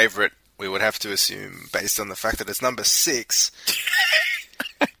fan favorite, we would have to assume, based on the fact that it's number 6.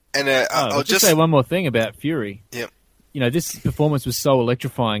 And I'll just say one more thing about Fury. Yep. This performance was so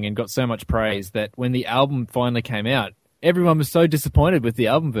electrifying and got so much praise that when the album finally came out, everyone was so disappointed with the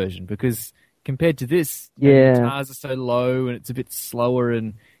album version, because compared to this, the guitars are so low and it's a bit slower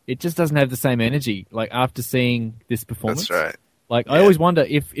and it just doesn't have the same energy. Like, after seeing this performance, That's right. Like, I always wonder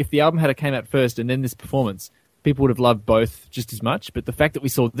if the album had came out first and then this performance, people would have loved both just as much. But the fact that we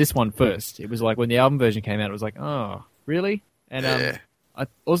saw this one first, it was like when the album version came out, it was like, oh, really? And I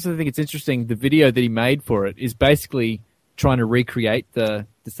also think it's interesting, the video that he made for it is basically trying to recreate the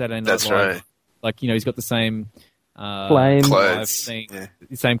Saturday Night That's Live. right. Like, he's got the same Flame. Clothes. thing, Yeah.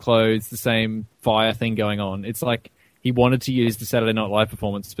 the same clothes, the same fire thing going on. It's like he wanted to use the Saturday Night Live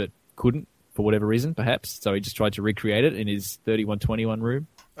performance, but couldn't for whatever reason, perhaps. So he just tried to recreate it in his 3121 room.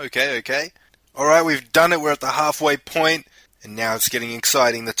 Okay. All right, we've done it. We're at the halfway point, and now it's getting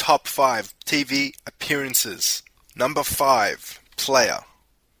exciting. The top 5 TV appearances. Number 5, player.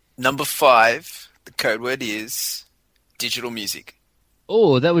 Number 5, the code word is digital music.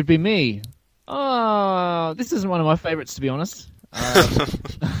 Oh, that would be me. Oh, this isn't one of my favorites, to be honest.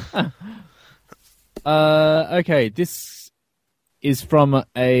 Okay, this is from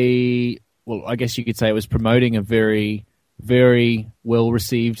I guess you could say it was promoting a very, very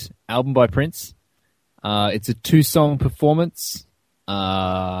well-received album by Prince. It's a 2-song performance.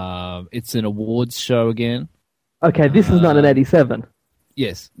 It's an awards show again. Okay, this is 1987.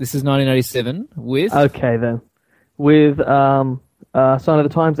 Yes, this is 1987 with... Okay, then. With Sign of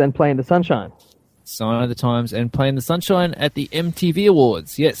the Times and Play in the Sunshine. Sign of the Times and Play in the Sunshine at the MTV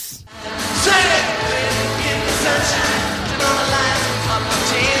Awards. Yes.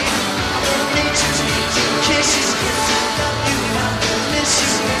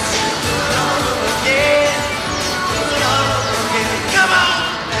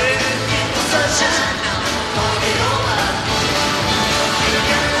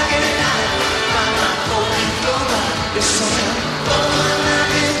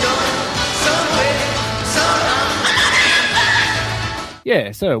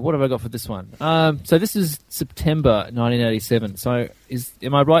 Yeah, so what have I got for this one? So this is September 1987. So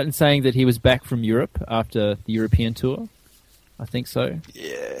am I right in saying that he was back from Europe after the European tour? I think so.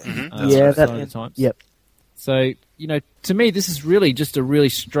 Yeah. Yeah, Sign of the Times. Yep. So, to me, this is really just a really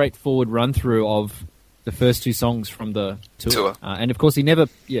straightforward run-through of the first two songs from the tour. And, of course, he never,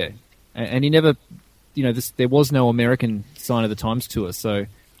 and he never, there was no American Sign of the Times tour, so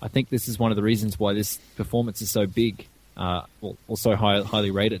I think this is one of the reasons why this performance is so big, also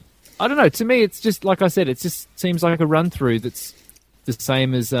highly rated. I don't know, to me, it's just, like I said, it just seems like a run-through that's the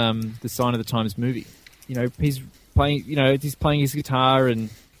same as the Sign of the Times movie. He's playing, he's playing his guitar,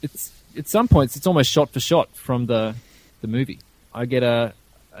 and it's at some points it's almost shot for shot from the movie. I get a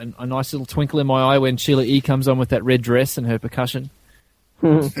nice little twinkle in my eye when Sheila E. comes on with that red dress and her percussion.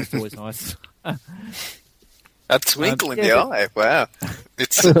 It's always nice. A twinkle in the eye. Wow.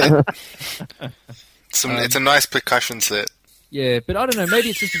 It's a nice percussion set. Yeah, but I don't know. Maybe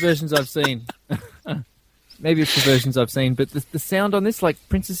it's just the versions I've seen. But the sound on this, like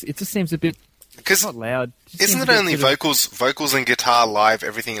Princess, it just seems a bit not loud. Isn't it only vocals and guitar live,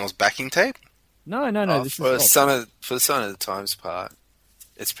 everything else backing tape? No. For the Sign of the Times part,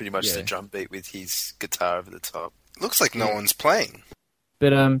 it's pretty much the drum beat with his guitar over the top. Looks like no one's playing.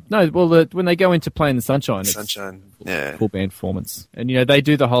 But no, well, when they go into Play in the Sunshine, it's yeah, full band performance, and they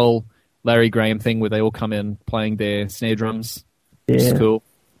do the whole Larry Graham thing where they all come in playing their snare drums, which is cool.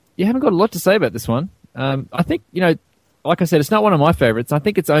 You haven't got a lot to say about this one. I think like I said, it's not one of my favorites. I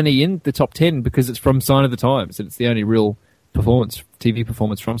think it's only in the top 10 because it's from Sign of the Times, and it's the only real TV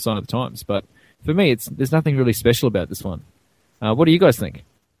performance from Sign of the Times. But for me, there's nothing really special about this one. What do you guys think?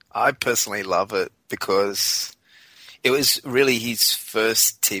 I personally love it because it was really his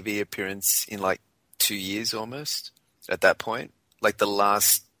first TV appearance in like 2 years almost at that point. Like the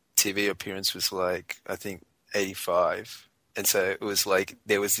last TV appearance was like, I think 85. And so it was like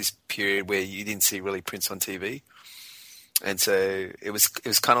there was this period where you didn't see really Prince on TV. And so it was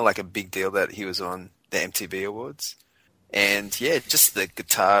kind of like a big deal that he was on the MTV Awards. And yeah, just the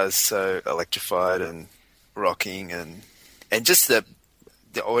guitars so electrified and rocking and just the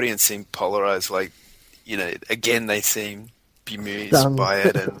audience seemed polarized. Like, again, they seem bemused by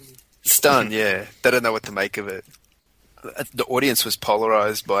it and stunned. Yeah. They don't know what to make of it. The audience was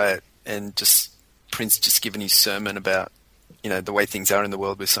polarized by it, and just Prince just giving his sermon about, the way things are in the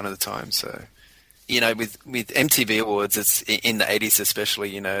world with Sign of the Times. So, with MTV Awards, it's in the 80s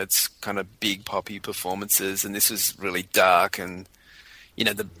especially, it's kind of big poppy performances, and this was really dark, and,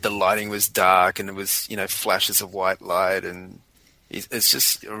 the lighting was dark, and it was, flashes of white light, and it's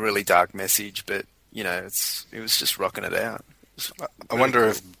just a really dark message, but, it was just rocking it out. I wonder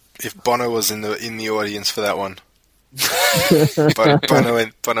if Bono was in the audience for that one.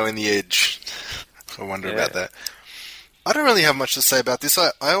 Bono in the Edge. I wonder about that. I don't really have much to say about this.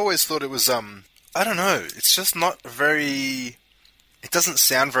 I always thought it was, I don't know, it's just not very... It doesn't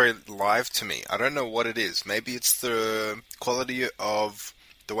sound very live to me. I don't know what it is. Maybe it's the quality of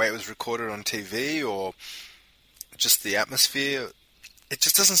the way it was recorded on TV, or just the atmosphere. It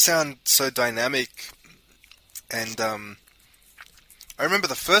just doesn't sound so dynamic. And I remember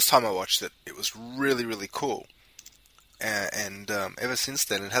the first time I watched it, it was really, really cool. And ever since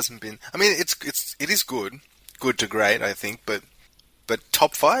then, it hasn't been... I mean, it is good to great, I think, but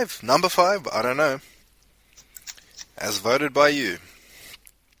top 5, number 5, I don't know. As voted by you.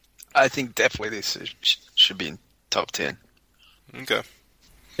 I think definitely this should be in top 10. Okay.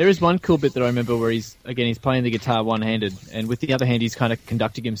 There is one cool bit that I remember where he's playing the guitar one-handed, and with the other hand he's kind of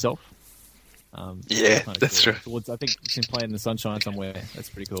conducting himself. That's cool. right. Towards, I think he's in Play in the Sunshine somewhere. That's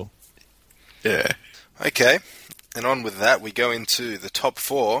pretty cool. Yeah. Okay. And on with that, we go into the top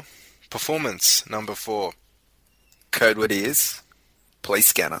 4. Performance, number 4. Code Word is Police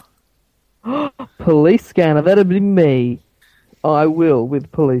Scanner. Police Scanner, that'd be me. I will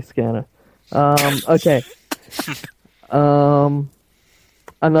with Police Scanner. Okay.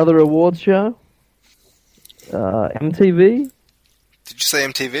 Another awards show. MTV. Did you say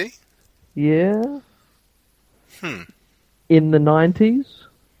MTV? Yeah. In the 90s.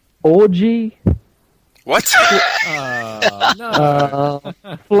 Orgy. What? No.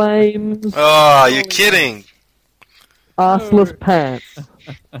 Flames, Oh, you're kidding. arseless pants.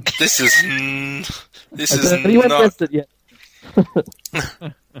 This is Has anyone not. guessed it yet?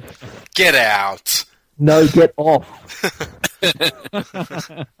 Get out. No, get off.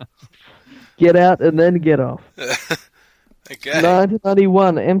 Get out and then get off. Okay.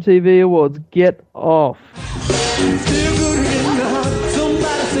 1991 MTV Awards, Get Off. Feel good in the house.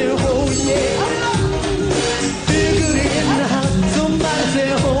 Somebody say, oh yeah. Feel good in the house. Somebody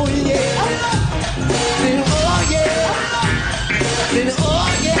say, oh yeah. Say, oh yeah. Say, oh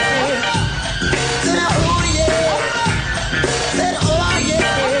yeah. Say, oh yeah. Say, oh yeah.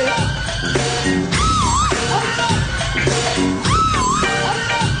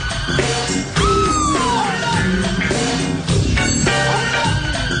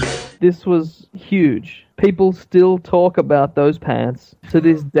 This was huge. People still talk about those pants to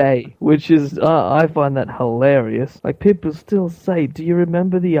this day, which is, I find that hilarious. Like, people still say, do you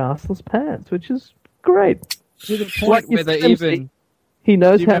remember the arseless pants? Which is great. To the point Like where they Yosemite, even... He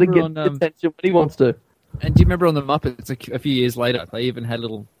knows Do you how to get remember on, attention when he wants to. And do you remember on the Muppets, a few years later, they even had a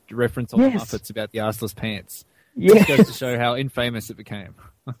little reference on Yes. the Muppets about the arseless pants. Yeah, It goes to show how infamous it became.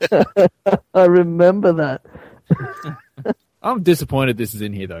 I remember that. I'm disappointed this is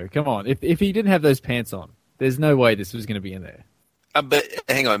in here, though. Come on. If he didn't have those pants on, there's no way this was going to be in there. But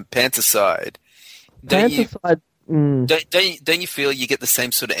hang on, pants aside, don't Pants you aside, don't you feel you get the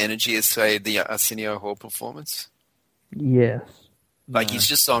same sort of energy as, say, the Arsenio Hall performance? yes. Like, he's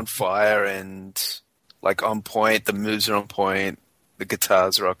just on fire and, like, on point. The moves are on point. The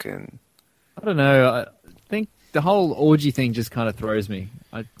guitar's rocking. I don't know. I think the whole orgy thing just kind of throws me.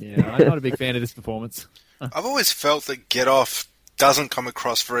 I'm not a big fan of this performance. I've always felt that Get Off doesn't come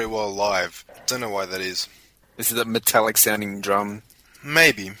across very well live. Don't know why that is. This is a metallic sounding drum.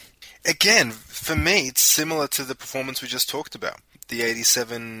 Maybe. Again, for me, it's similar to the performance we just talked about. The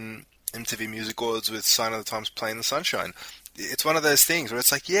 87 MTV Music Awards with Sign of the Times Playing the Sunshine. It's one of those things where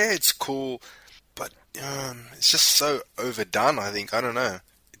it's like, yeah, it's cool, but it's just so overdone, I think. I don't know.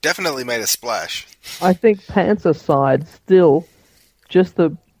 It definitely made a splash. I think pants aside, still, just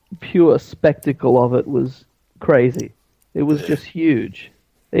the pure spectacle of it was crazy. It was just huge,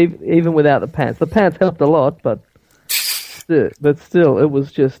 even without the pants. The pants helped a lot, but still, it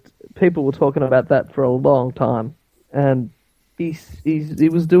was just, people were talking about that for a long time, and he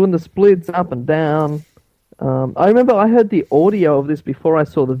was doing the splits up and down. I remember I heard the audio of this before I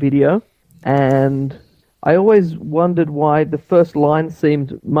saw the video, and I always wondered why the first line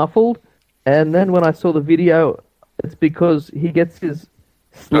seemed muffled, and then when I saw the video, it's because he gets his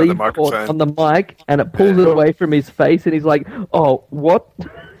sleeve caught on the mic, and it pulls it away from his face, and he's like, oh, what?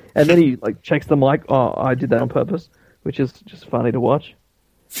 And then he like checks the mic, oh, I did that on purpose, which is just funny to watch.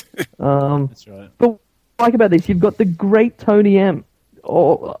 That's right. But what I like about this, you've got the great Tony M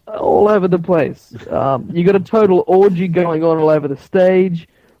all over the place. You got a total orgy going on all over the stage.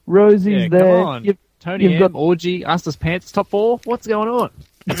 Rosie's Yeah, there. come on. Tony you've M, got- orgy, arseless pants, top 4? What's going on?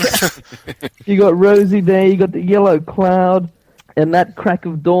 You got Rosie there. You got the yellow cloud, and that Crack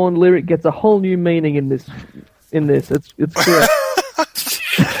of Dawn lyric gets a whole new meaning in this. It's great.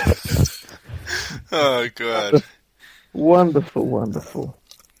 Oh, God. Wonderful.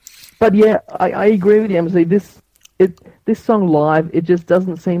 But yeah, I agree with you, MC. This song live, it just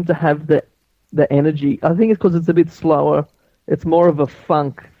doesn't seem to have the energy. I think it's because it's a bit slower. It's more of a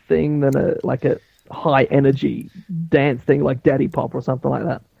funk thing than a high energy dance thing like Daddy Pop or something like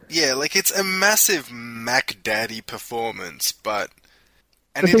that. Yeah, like, it's a massive Mac Daddy performance, but...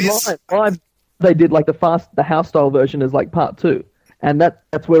 And But it see, is... live they did like the house style version is like part 2, and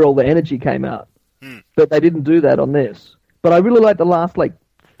that's where all the energy came out. But they didn't do that on this. But I really like the last like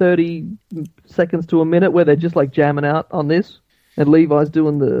 30 seconds to a minute where they're just like jamming out on this, and Levi's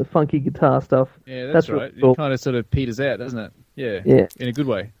doing the funky guitar stuff. Yeah, that's right. really cool. It kind of sort of peters out, doesn't it? Yeah. In a good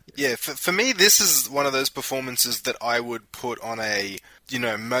way. Yeah, for me, this is one of those performances that I would put on a,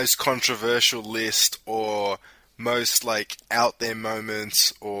 most controversial list, or most, like, out there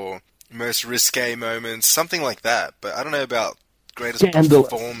moments, or most risque moments, something like that. But I don't know about greatest Scandalous.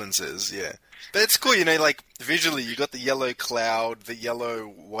 performances, yeah. But it's cool, like, visually, you got the yellow cloud, the yellow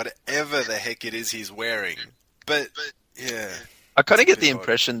whatever the heck it is he's wearing. But yeah. I kind of get the Pretty odd.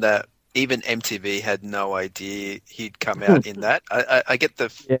 impression that even MTV had no idea he'd come out in that. I get the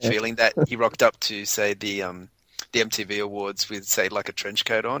feeling that he rocked up to, say, the MTV Awards with, say, like a trench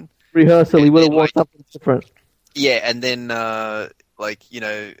coat on. Rehearsal, he would have And, worn like, something different. Yeah, and then,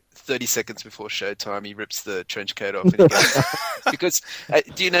 30 seconds before showtime, he rips the trench coat off. And he goes, because,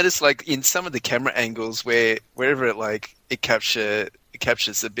 do you notice, like, in some of the camera angles wherever it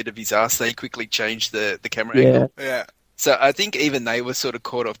captures a bit of his ass, they quickly change the camera Yeah. angle. Yeah. So I think even they were sort of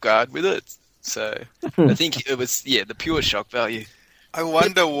caught off guard with it. So I think it was, the pure shock value. I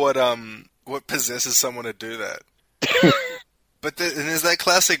wonder what possesses someone to do that. But and there's that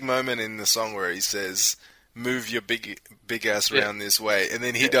classic moment in the song where he says, "Move your big ass around this way," and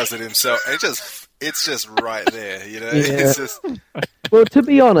then he does it himself. It's just right there, you know. Yeah. It's just Well, to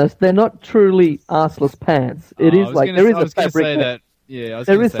be honest, they're not truly arseless pants. It is like there is a fabric. Say that. Yeah, I was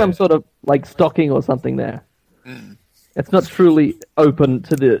There gonna is say some that. sort of like stocking or something there. It's not truly open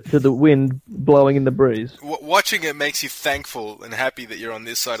to the wind blowing in the breeze. watching it makes you thankful and happy that you're on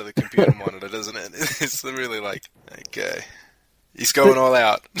this side of the computer monitor, doesn't it? It's really like, okay, he's going all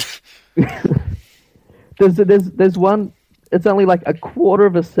out. There's one. It's only like a quarter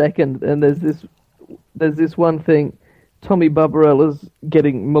of a second, and there's this one thing. Tommy Barbarella's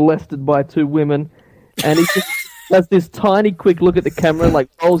getting molested by two women, and he just does this tiny quick look at the camera, and like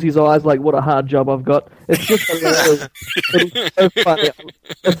rolls his eyes, like "What a hard job I've got." It's just hilarious. It's so funny.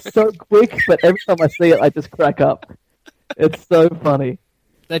 It's so quick, but every time I see it, I just crack up. It's so funny.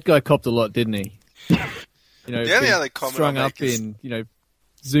 That guy copped a lot, didn't he? You know, The only being other comment strung I'll up make is- in,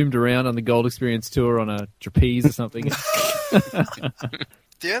 zoomed around on the Gold Experience tour on a trapeze or something.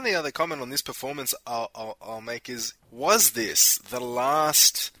 The only other comment on this performance I'll make is, was this the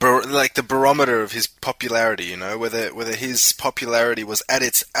last, the barometer of his popularity, you know, whether his popularity was at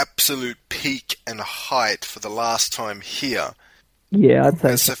its absolute peak and height for the last time here? Yeah, I'd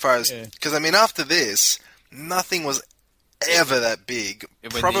say. So far as, because I mean, after this, nothing was ever that big,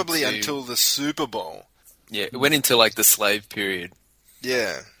 It went probably into- until the Super Bowl. Yeah, it went into like the slave period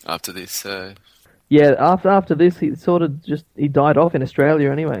Yeah. after this. So Yeah, after this, he sort of he died off in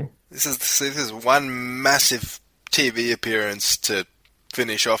Australia anyway. This is one massive TV appearance to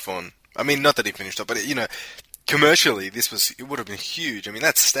finish off on. I mean, not that he finished off, but commercially, it would have been huge. I mean,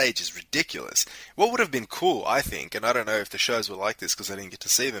 that stage is ridiculous. What would have been cool, I think, and I don't know if the shows were like this because I didn't get to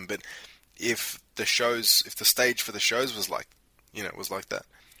see them, but if the stage for the shows was like that.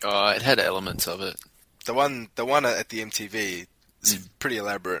 it had elements of it. The one at the MTV is pretty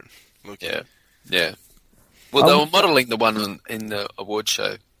elaborate looking. Yeah, yeah. Well, they were modelling the one in the award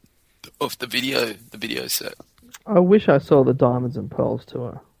show of the video set. I wish I saw the Diamonds and Pearls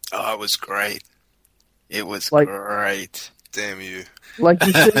tour. Oh, it was great. It was great. Damn you. Like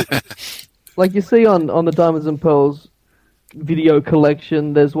you see on the Diamonds and Pearls video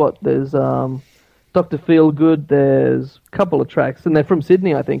collection, there's Dr. Feelgood, there's a couple of tracks, and they're from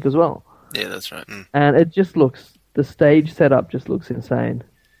Sydney, I think, as well. Yeah, that's right. And it just the stage setup just looks insane.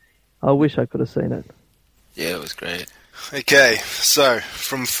 I wish I could have seen it. Yeah, it was great. Okay, so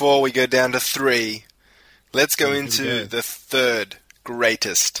from 4 we go down to 3. Let's go into the third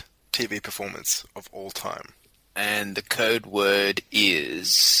greatest TV performance of all time. And the code word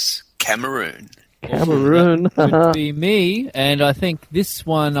is Cameroon. Cameroon. Would be me, and I think this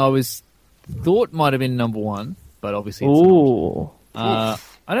one thought might have been number one, but obviously it's Ooh. not.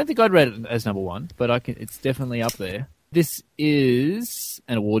 I don't think I'd rate it as number one, but it's definitely up there. This is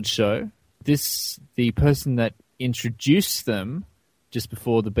an awards show. The person that introduced them just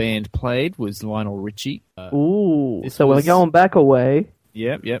before the band played was Lionel Richie. Ooh. This So we're was- going back away.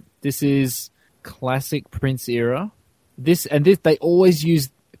 Yep. This is classic Prince era. This they always use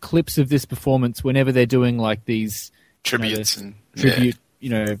clips of this performance whenever they're doing like these Tributes you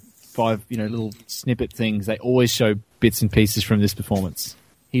know, and tribute, 5 little snippet things. They always show bits and pieces from this performance.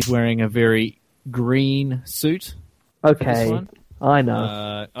 He's wearing a very green suit. Okay. one? I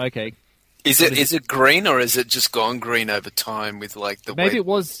know. Okay. Is it green or is it just gone green over time with like the Maybe way? it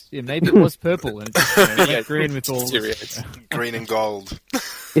was purple and it's just, green with all Serious. Green and gold.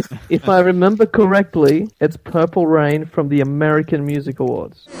 If I remember correctly, it's Purple Rain from the American Music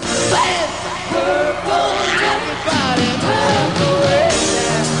Awards.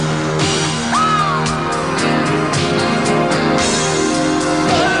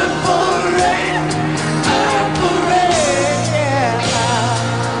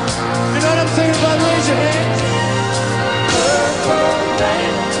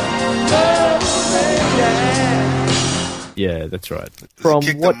 Yeah, that's right. From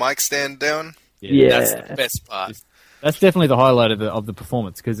Kick what? the mic stand down. Yeah. That's the best part. That's definitely the highlight of the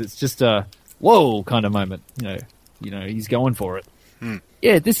performance because it's just a whoa kind of moment. He's going for it.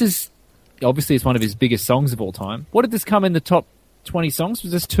 Yeah, this is obviously it's one of his biggest songs of all time. What did this come in the top 20 songs?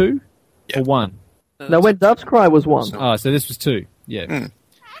 Was this 2 or 1? No, When Doves Cry was one. Oh, so this was 2. Yeah.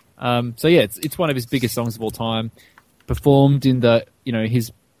 So yeah, it's one of his biggest songs of all time. Performed in the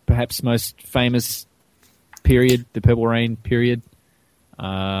his perhaps most famous period, the Purple Rain period.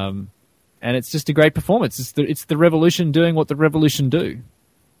 and it's just a great performance. It's the Revolution doing what the Revolution do.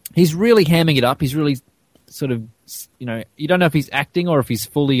 He's really hamming it up. He's really sort of, you don't know if he's acting or if he's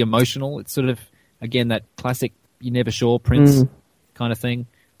fully emotional. It's sort of, again, that classic "you're never sure" Prince kind of thing.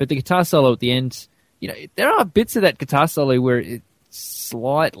 But the guitar solo at the end, there are bits of that guitar solo where it's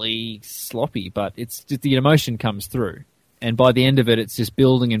slightly sloppy, but it's just the emotion comes through. And by the end of it, it's just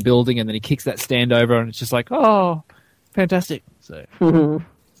building and building, and then he kicks that stand over, and it's just like, oh, fantastic. So,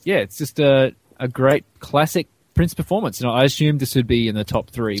 yeah, it's just a great classic Prince performance. I assumed this would be in the top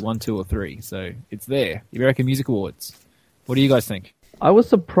 3, 1, 2, or 3. So it's there. The American Music Awards. What do you guys think? I was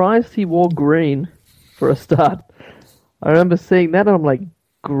surprised he wore green for a start. I remember seeing that, and I'm like,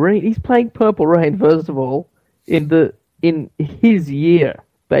 green? He's playing Purple Rain, first of all, in his year,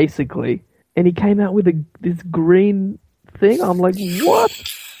 basically. And he came out with this green thing. I'm like, what?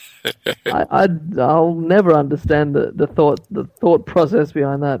 I'll never understand the thought process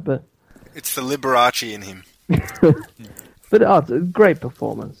behind that, but it's the Liberace in him. But it's a great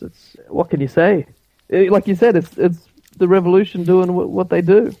performance. What can you say? Like you said, it's the Revolution doing what they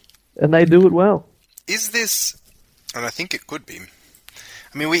do, and they do it well. Is this? And I think it could be.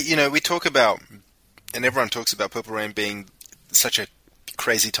 I mean, we talk about, and everyone talks about Purple Rain being such a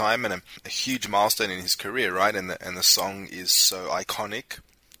crazy time and a huge milestone in his career, right? And the song is so iconic,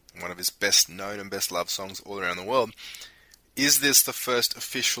 one of his best known and best loved songs all around the world. Is this the first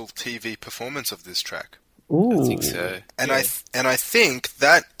official TV performance of this track? Ooh. I think so. And yeah. I think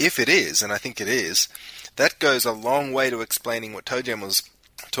that if it is, and I think it is, that goes a long way to explaining what Toe Jam was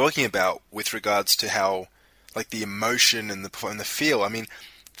talking about with regards to how, like, the emotion and the feel. I mean,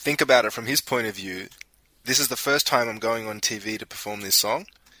 think about it from his point of view. This is the first time I'm going on TV to perform this song.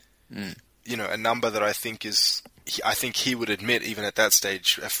 A number that I think he would admit, even at that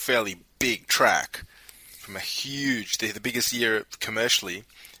stage, a fairly big track from a huge, the biggest year commercially,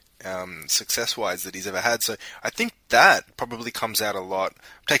 success-wise that he's ever had. So I think that probably comes out a lot.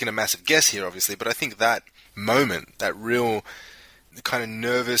 I'm taking a massive guess here, obviously, but I think that moment, that real kind of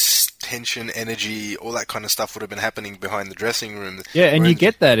nervous tension, energy, all that kind of stuff would have been happening behind the dressing room. Yeah, and you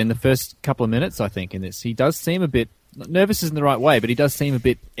get that in the first couple of minutes, I think, in this. He does seem a bit... Nervous isn't the right way, but he does seem a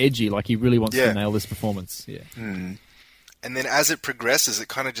bit edgy, like he really wants to nail this performance. Yeah. And then as it progresses, it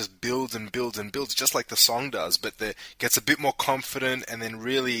kind of just builds and builds and builds, just like the song does, but it gets a bit more confident, and then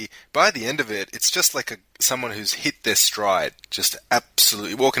really, by the end of it, it's just like someone who's hit their stride, just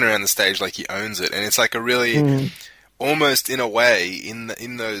absolutely walking around the stage like he owns it. And it's like a really... Almost in a way,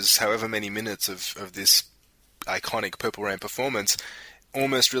 in those however many minutes of this iconic Purple Rain performance,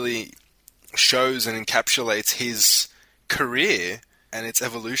 almost really shows and encapsulates his career and its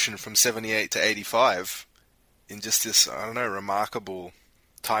evolution from 78 to 85 in just this, I don't know, remarkable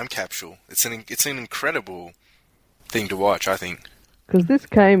time capsule. It's an incredible thing to watch, I think. Because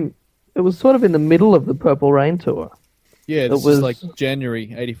it was sort of in the middle of the Purple Rain tour. Yeah, this was like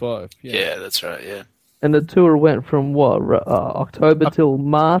January 85. Yeah, that's right, yeah. And the tour went from October till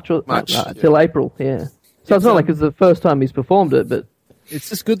March till April. Yeah, so it's not like it's the first time he's performed it, but it's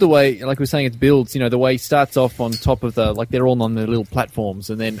just good the way, like we were saying, it builds. The way he starts off on top of they're all on the little platforms,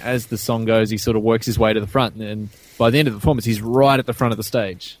 and then as the song goes, he sort of works his way to the front, and by the end of the performance, he's right at the front of the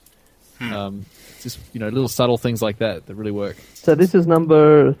stage. Just little subtle things like that really work. So this is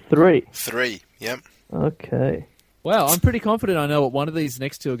number 3. 3, yep. Okay. Wow, I'm pretty confident I know what one of these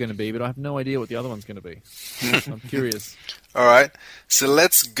next two are going to be, but I have no idea what the other one's going to be. I'm curious. All right, so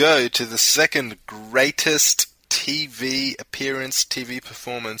let's go to the second greatest TV appearance, TV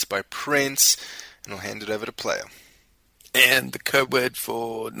performance by Prince, and I'll hand it over to Player. And the code word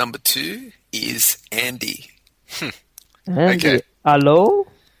for number 2 is Andy. Andy. Okay. Hello?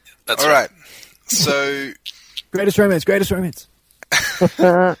 That's all right. So... Greatest romance.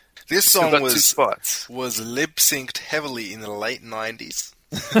 This song was lip-synced heavily in the late 90s.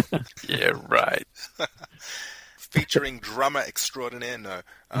 Yeah, right. Featuring drummer extraordinaire, no.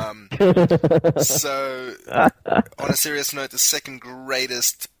 So, on a serious note, the second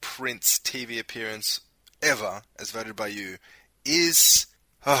greatest Prince TV appearance ever, as voted by you, is...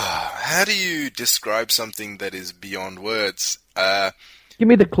 how do you describe something that is beyond words? Give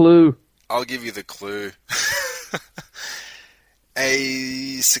me the clue. I'll give you the clue.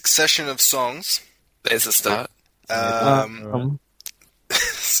 A succession of songs. There's a start.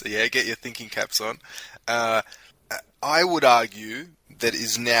 So yeah, get your thinking caps on. I would argue that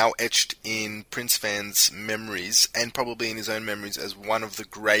is now etched in Prince fans' memories, and probably in his own memories, as one of the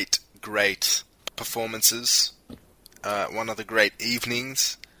great performances, one of the great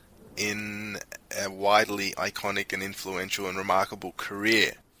evenings in a widely iconic and influential and remarkable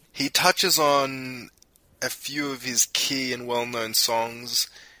career. He touches on a few of his key and well-known songs,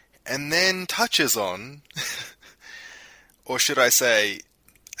 and then touches on, or should I say,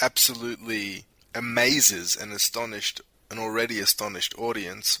 absolutely amazes an already astonished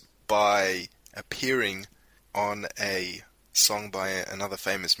audience by appearing on a song by another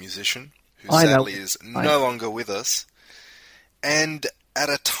famous musician who sadly is no longer with us. And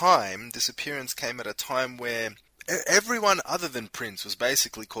this appearance came at a time where everyone other than Prince was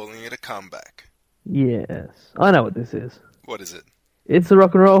basically calling it a comeback. Yes, I know what this is. What is it? It's the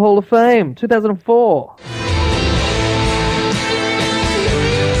Rock and Roll Hall of Fame, 2004.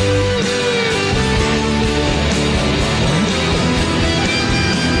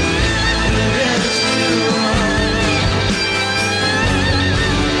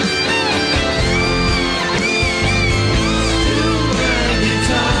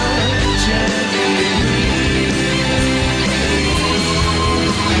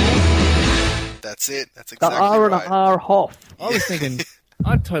 That's it. That's The exactly right. R&R Hoff. I was thinking,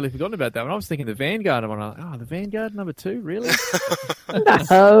 I'd totally forgotten about that one. I was thinking the Vanguard one. The Vanguard number 2, really?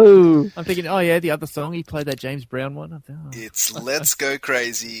 No. I'm thinking, oh yeah, the other song he played, that James Brown one. I thought, It's Let's Go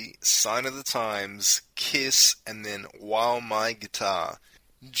Crazy, Sign of the Times, Kiss, and then While My Guitar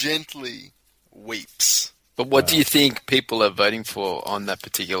Gently Weeps. But what do you think people are voting for on that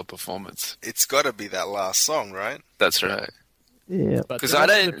particular performance? It's got to be that last song, right? That's right. Yeah. But 'Cause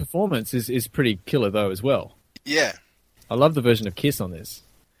the performance is pretty killer though as well. Yeah. I love the version of Kiss on this.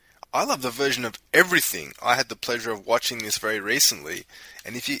 I love the version of everything. I had the pleasure of watching this very recently,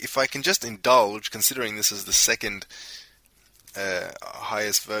 and if I can just indulge, considering this is the second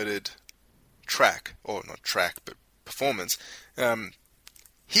highest voted track, or not track, but performance,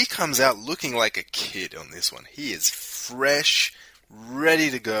 he comes out looking like a kid on this one. He is fresh, ready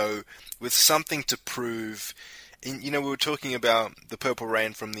to go, with something to prove. And, we were talking about the Purple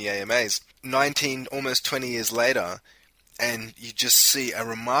Rain from the AMAs, almost 20 years later, and you just see a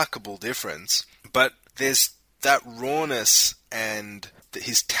remarkable difference. But there's that rawness and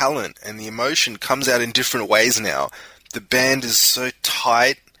his talent and the emotion comes out in different ways now. The band is so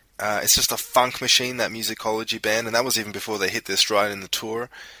tight. It's just a funk machine, that Musicology band, and that was even before they hit their stride in the tour.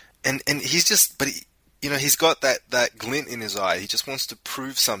 And he's just, but he's got that glint in his eye. He just wants to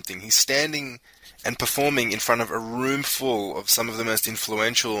prove something. He's standing and performing in front of a room full of some of the most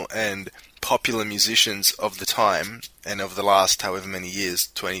influential and popular musicians of the time and of the last however many years,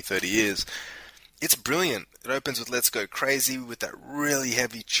 20, 30 years. It's brilliant. It opens with Let's Go Crazy with that really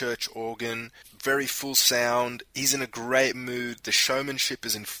heavy church organ, very full sound. He's in a great mood. The showmanship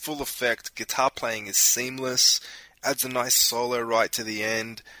is in full effect. Guitar playing is seamless. Adds a nice solo right to the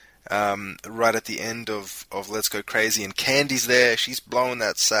end. Right at the end of Let's Go Crazy, and Candy's there. She's blowing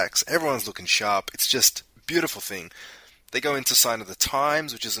that sax. Everyone's looking sharp. It's just a beautiful thing. They go into Sign of the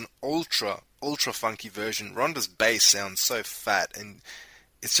Times, which is an ultra funky version. Rhonda's bass sounds so fat, and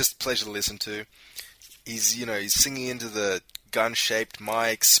it's just a pleasure to listen to. He's singing into the gun-shaped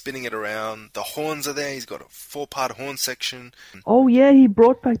mic, spinning it around. The horns are there. He's got a 4-part horn section. Oh yeah, he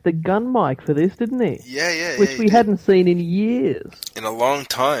brought back the gun mic for this, didn't he? Yeah. Which we hadn't seen in years. In a long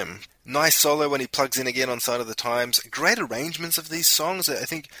time. Nice solo when he plugs in again on Sign of the Times. Great arrangements of these songs, I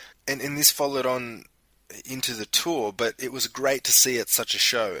think, and this followed on into the tour, but it was great to see at such a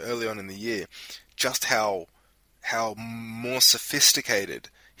show early on in the year just how more sophisticated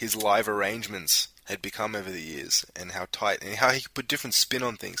his live arrangements had become over the years, and how tight, and how he could put different spin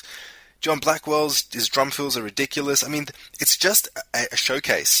on things. John Blackwell's, his drum fills are ridiculous. I mean, it's just a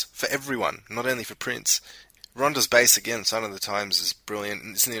showcase for everyone, not only for Prince. Rhonda's bass, again, Sign of the Times, is brilliant.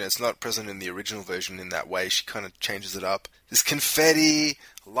 And it's not present in the original version in that way. She kind of changes it up. There's confetti,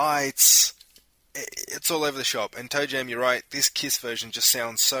 lights, it's all over the shop. And Toe Jam, you're right, this Kiss version just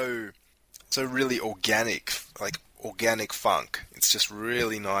sounds so really organic, like organic funk. It's just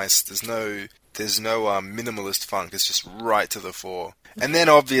really nice. There's no minimalist funk. It's just right to the fore. And then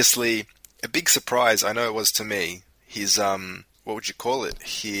obviously a big surprise, I know it was to me, his what would you call it?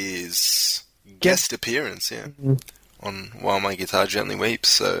 His guest appearance, on While My Guitar Gently Weeps.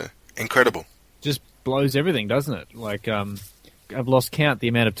 So incredible. Just blows everything, doesn't it? Like I've lost count the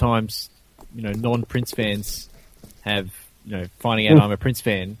amount of times non-Prince fans have finding out I'm a Prince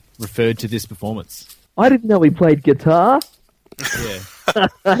fan referred to this performance. I didn't know he played guitar. Yeah.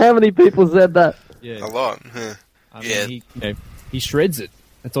 How many people said that? Yeah. A lot. I mean, he shreds it.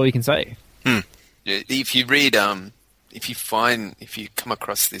 That's all you can say. Yeah, if you read, if you come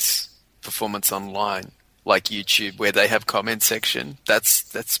across this performance online, like YouTube, where they have comment section,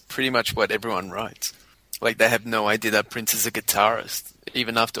 that's pretty much what everyone writes. Like, they have no idea that Prince is a guitarist,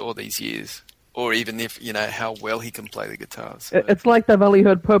 even after all these years, or even if how well he can play the guitar. So. It's like they've only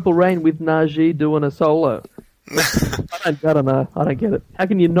heard Purple Rain with Najee doing a solo. I don't know. I don't get it. How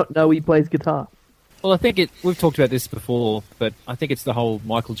can you not know he plays guitar? Well, I think we've talked about this before, but I think it's the whole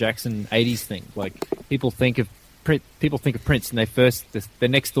Michael Jackson 80s thing. Like, people think of Prince, and their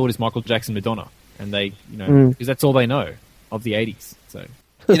next thought is Michael Jackson, Madonna, and they, because that's all they know of the 80s. So,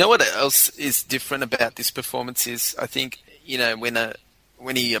 you know what else is different about this performance is, I think,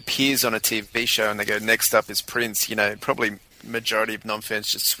 when he appears on a TV show and they go, next up is Prince, probably majority of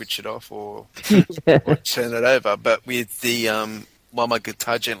non-fans just switch it off or turn it over. But with the While My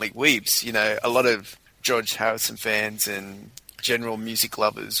Guitar Gently Weeps, a lot of George Harrison fans and general music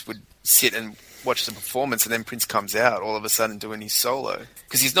lovers would sit and watch the performance, and then Prince comes out all of a sudden doing his solo.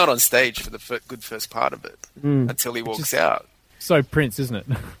 Because he's not on stage for the good first part of it until he walks out. So Prince, isn't it?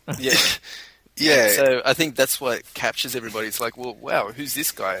 Yeah. Yeah. So I think that's what captures everybody. It's like, well, wow, who's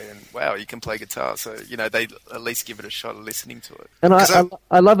this guy? And wow, he can play guitar. So, they at least give it a shot of listening to it. And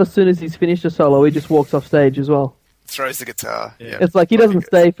I love as soon as he's finished a solo, he just walks off stage as well. Throws the guitar. Yeah. It's like he doesn't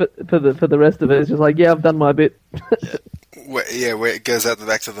stay for the rest of it. It's just like, yeah, I've done my bit. Where it goes out the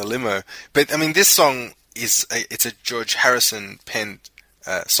back to the limo. But, I mean, this song it's a George Harrison penned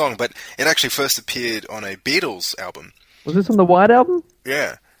song, but it actually first appeared on a Beatles album. Was this on the White Album?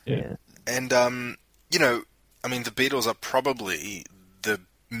 Yeah. Yeah. And, I mean, the Beatles are probably the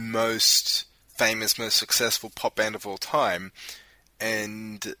most famous, most successful pop band of all time.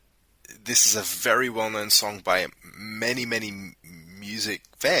 And this is a very well-known song by many, many music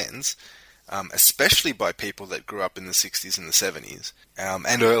fans, especially by people that grew up in the 60s and the 70s,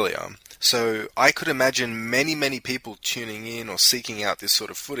 and earlier. So I could imagine many, many people tuning in or seeking out this sort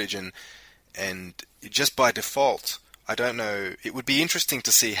of footage, and just by default, I don't know, it would be interesting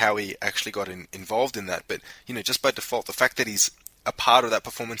to see how he actually got involved in that, but, just by default, the fact that he's a part of that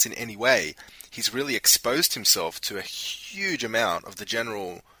performance in any way, he's really exposed himself to a huge amount of the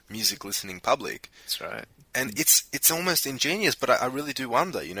general music listening public. That's right. And it's almost ingenious, but I really do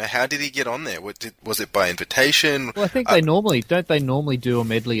wonder, how did he get on there? Was it by invitation? Well, I think they normally do a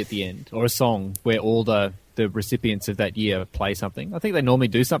medley at the end, or a song where all the recipients of that year play something. I think they normally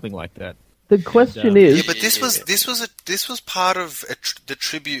do something like that. The question is... Yeah, but this was part of the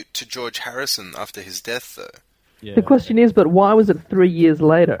tribute to George Harrison after his death, though. Yeah. The question is, but why was it 3 years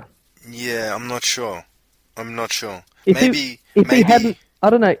later? Yeah, I'm not sure. If he hadn't... I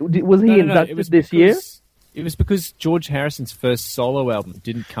don't know, was he inducted this year? It was because George Harrison's first solo album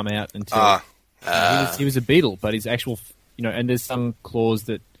didn't come out until... he was a Beatle, but his actual... and there's some clause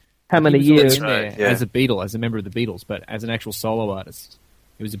that... How many years? In there as a Beatle, as a member of the Beatles, but as an actual solo artist,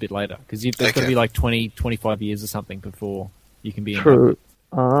 it was a bit later. Because there's got to be like 20, 25 years or something before you can be in. True.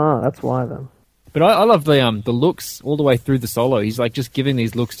 That's why then. But I love the looks all the way through the solo. He's like just giving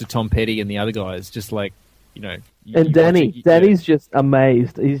these looks to Tom Petty and the other guys, just like, And Danny's just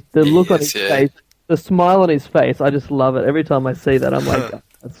amazed. The look on his face, the smile on his face, I just love it. Every time I see that, I'm like, oh,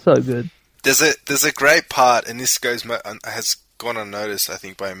 that's so good. There's a great part, and this has gone unnoticed, I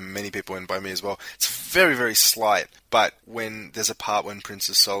think, by many people and by me as well. It's very, very slight, but when there's a part when Prince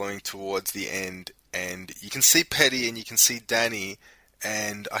is soloing towards the end, and you can see Petty and you can see Danny,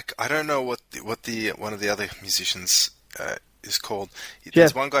 and I don't know what one of the other musicians is called.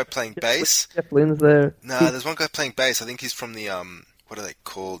 There's one guy playing bass. Jeff Lynne's there. No, there's one guy playing bass. I think he's from the what are they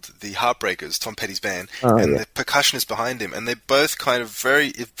called? The Heartbreakers, Tom Petty's band, and the percussionist behind him, and they both kind of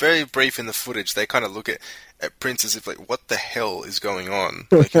very brief in the footage. They kind of look at Prince as if like, what the hell is going on?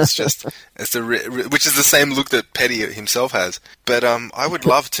 Like which is the same look that Petty himself has. But I would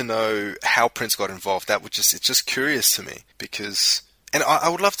love to know how Prince got involved. It's just curious to me because, and I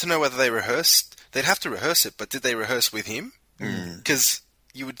would love to know whether they rehearsed. They'd have to rehearse it, but did they rehearse with him? Because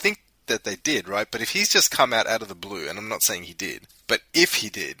you would think that they did, right? But if he's just come out of the blue, and I'm not saying he did, but if he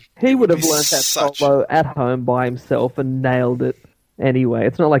did, he would have learned that solo at home by himself and nailed it anyway.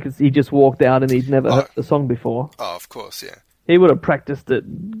 It's not like he just walked out and he'd never heard the song before. Oh, of course, yeah. He would have practiced it,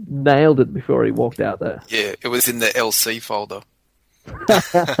 nailed it before he walked out there. Yeah, it was in the LC folder.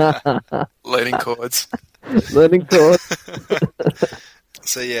 Learning chords. Learning chords.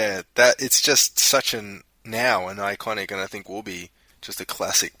 So yeah, it's just such an iconic, and I think will be just a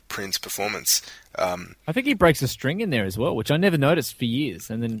classic Prince performance. I think he breaks a string in there as well, which I never noticed for years,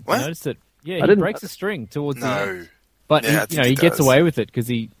 and then I noticed that. Yeah, he breaks a string towards the end. But he gets away with it because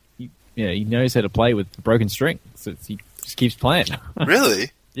he knows how to play with the broken string, so he just keeps playing.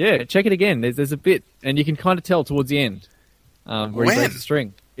 Really? Yeah, check it again. There's a bit, and you can kind of tell towards the end where he breaks the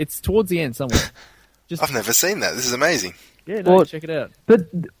string. It's towards the end somewhere. I've never seen that. This is amazing. Yeah, no, check it out. But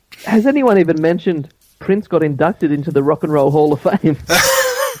has anyone even mentioned Prince got inducted into the Rock and Roll Hall of Fame?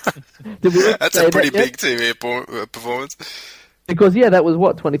 That's a pretty big TV performance. Because, that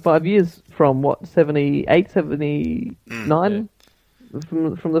was, 25 years from, 78, 79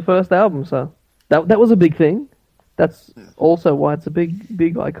 from the first album, so that was a big thing. That's also why it's a big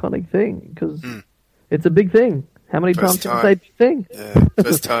iconic thing, because it's a big thing. How many times did I say big thing? Yeah,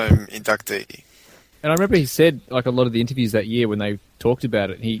 first time inductee. And I remember he said, like, a lot of the interviews that year when they talked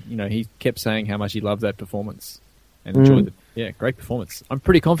about it, he kept saying how much he loved that performance and enjoyed it. Yeah, great performance. I'm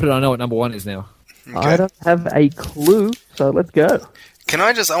pretty confident I know what number one is now. Okay. I don't have a clue, so let's go.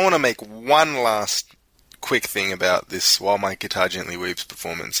 I want to make one last quick thing about this While My Guitar Gently Weeps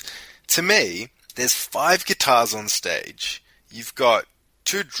performance. To me, there's 5 guitars on stage. You've got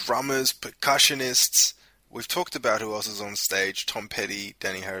 2 drummers, percussionists. We've talked about who else is on stage. Tom Petty,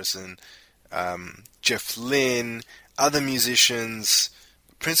 Danny Harrison, Jeff Lynne, other musicians.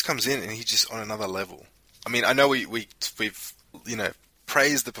 Prince comes in and he's just on another level. I mean, I know we've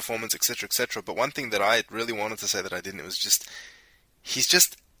praised the performance, etc., but one thing that I really wanted to say that I didn't, it was just, he's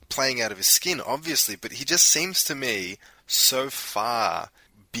just playing out of his skin, obviously, but he just seems to me so far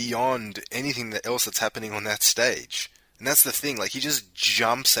beyond anything else that's happening on that stage. And that's the thing, like, he just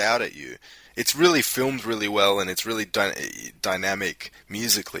jumps out at you. It's really filmed really well, and it's really dynamic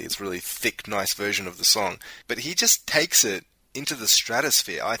musically. It's a really thick, nice version of the song. But he just takes it into the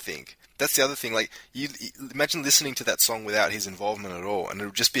stratosphere, I think. That's the other thing. Like, you imagine listening to that song without his involvement at all, and it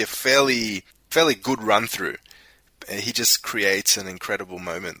would just be a fairly good run-through. He just creates an incredible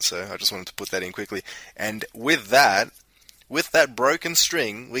moment, so I just wanted to put that in quickly. And with that broken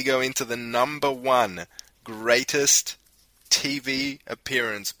string, we go into the number one greatest TV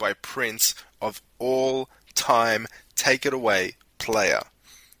appearance by Prince of all time. Take it away, player.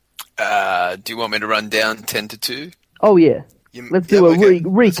 Do you want me to run down 10 to 2? Oh, yeah. Let's do a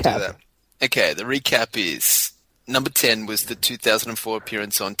recap. Okay, the recap is number 10 was the 2004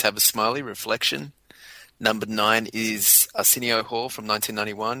 appearance on Tavis Smiley, Reflection. Number 9 is Arsenio Hall from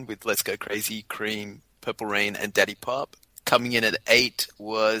 1991 with Let's Go Crazy, Cream, Purple Rain, and Daddy Pop. Coming in at 8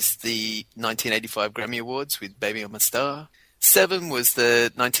 was the 1985 Grammy Awards with Baby I'm a Star. 7 was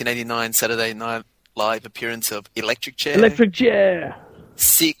the 1989 Saturday Night Live appearance of Electric Chair. Electric Chair.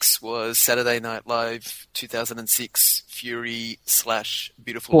 6 was Saturday Night Live 2006 Fury /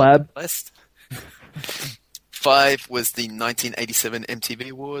 Beautiful Blab. Blessed. 5 was the 1987 MTV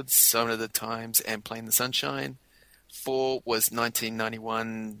Awards, Sign of the Times and Playing the Sunshine. 4 was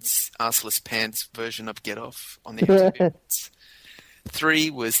 1991's Arseless Pants version of Get Off on the MTV Awards. 3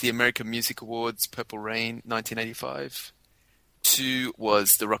 was the American Music Awards, Purple Rain, 1985. 2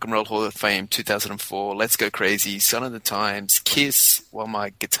 was the Rock and Roll Hall of Fame 2004, Let's Go Crazy, Sign of the Times, Kiss, While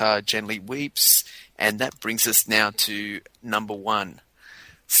My Guitar Gently Weeps, and that brings us now to number 1.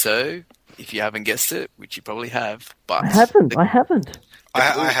 So, if you haven't guessed it, which you probably have, but... I haven't. I haven't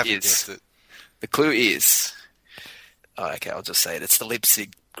guessed it. The clue is... Oh, okay, I'll just say it. It's the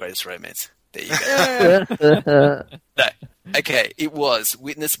Leipzig Greatest Romance. There you go. No. Okay, it was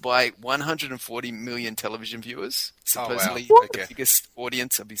witnessed by 140 million television viewers, supposedly the biggest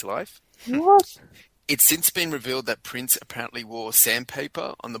audience of his life. What? It's since been revealed that Prince apparently wore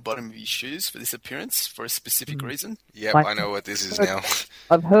sandpaper on the bottom of his shoes for this appearance for a specific reason. Yep, I know what this is now.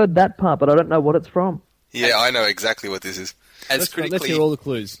 I've heard that part, but I don't know what it's from. Yeah, I know exactly what this is. Let's hear all the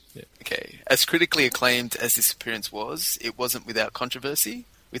clues. Yeah. Okay, as critically acclaimed as this appearance was, it wasn't without controversy,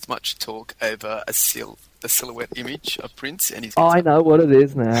 with much talk over the silhouette image of Prince and his I know what it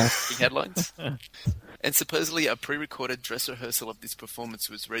is now. headlines. And supposedly a pre-recorded dress rehearsal of this performance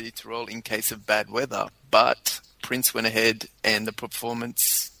was ready to roll in case of bad weather, but Prince went ahead and the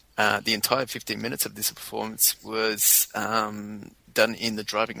performance, the entire 15 minutes of this performance was done in the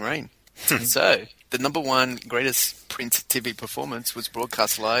driving rain. So, the number 1 greatest Prince TV performance was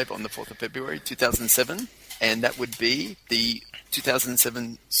broadcast live on the 4th of February 2007, and that would be the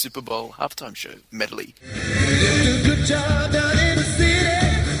 2007 Super Bowl halftime show medley. Good job done in the city,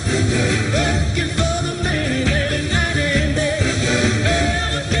 working for the man every night and day.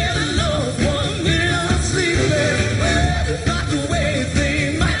 Never getting lost 1 minute of sleep. Not the way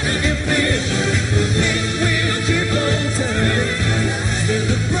things might get big. We'll keep on turning. Still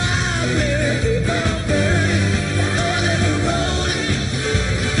the bright man keep on burning. Rolling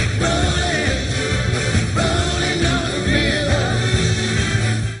on the river.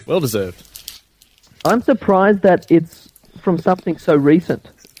 Well deserved. I'm surprised that it's from something so recent.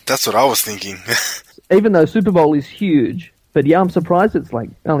 That's what I was thinking. Even though Super Bowl is huge, but yeah, I'm surprised it's like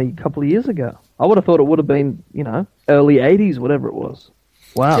only a couple of years ago. I would have thought it would have been, early 80s, whatever it was.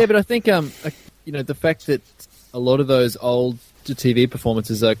 Wow. Yeah, but I think, the fact that a lot of those old TV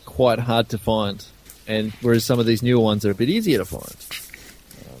performances are quite hard to find, and whereas some of these newer ones are a bit easier to find,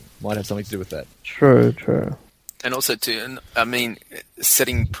 might have something to do with that. True. And also, too, and I mean,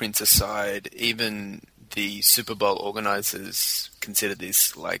 setting Prince aside, even the Super Bowl organizers consider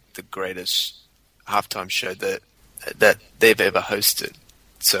this like the greatest halftime show that they've ever hosted.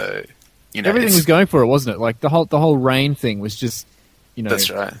 So, you know, Everything was going for it, wasn't it? Like the whole rain thing was just, you know, That's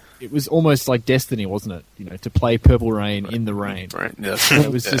right. It was almost like destiny, wasn't it? You know, to play Purple Rain in the rain. Right. Yeah.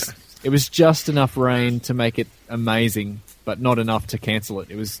 It was just enough rain to make it amazing, but not enough to cancel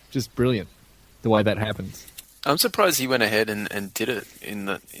it. It was just brilliant the way that happens. I'm surprised he went ahead and did it in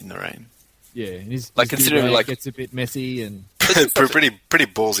the rain. Yeah, and his considering duvet like gets a bit messy and pretty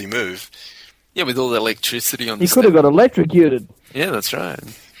ballsy move. Yeah, with all the electricity on the He could have got electrocuted. Yeah, that's right.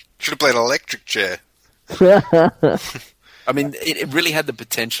 Should have played electric chair. I mean, it really had the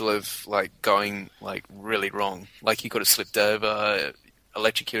potential of like going like really wrong. Like he could have slipped over,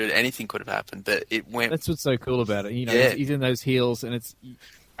 electrocuted, anything could have happened, but it went. That's what's so cool about it. You know, Yeah. he's in those heels, and it's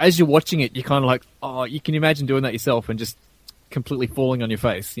as you're watching it, you're kind of like, oh, you can imagine doing that yourself and just completely falling on your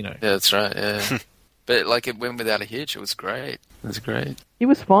face. You know, Yeah, that's right. Yeah, but like it went without a hitch. It was great. It was great. He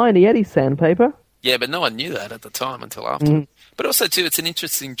was fine. He had his sandpaper. Yeah, but no one knew that at the time until after. But also too, it's an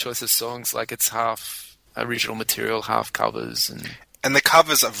interesting choice of songs. Like it's half original material, half covers, And the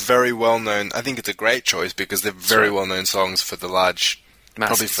covers are very well known. I think it's a great choice because they're very well known songs for the large,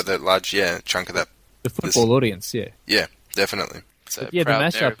 probably Masses. for the large, chunk of that. the football audience. Yeah, Yeah, definitely. So yeah. The Proud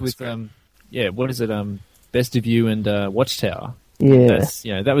Mary mashup was with great. what is it? Best of You and Watchtower. Yeah. That's,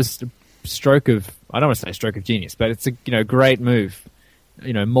 you know, that was a stroke of, I don't want to say stroke of genius, but it's a great move.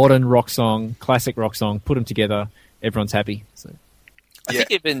 You know, modern rock song, classic rock song, put them together, everyone's happy. So I Yeah.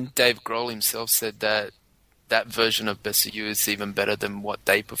 think even Dave Grohl himself said that that version of Best of You is even better than what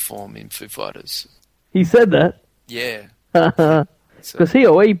they perform in Foo Fighters. He said that. Yeah. Because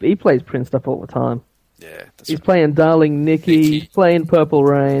he plays Prince stuff all the time. Yeah. That's He's right. playing Darling Nikki, Nikki. he's playing Purple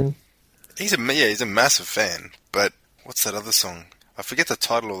Rain. He's a massive fan. But what's that other song? I forget the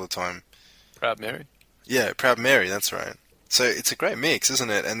title all the time. Proud Mary. Yeah, Proud Mary. That's right. So it's a great mix, isn't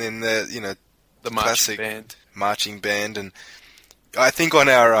it? And then the The classic marching band. marching band, and I think on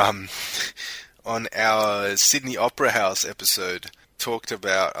our Sydney Opera House episode talked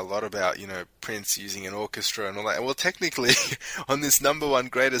about a lot about Prince using an orchestra and all that. Well, technically, on this number one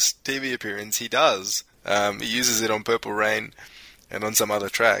greatest TV appearance, he does. He uses it on Purple Rain and on some other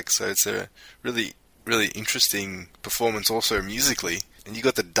tracks. So it's a really, really interesting performance, also musically. And you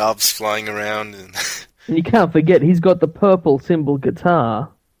got the doves flying around, and And you can't forget, he's got the purple cymbal guitar.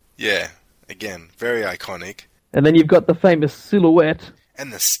 yeah, again, very iconic. And then you've got the famous silhouette.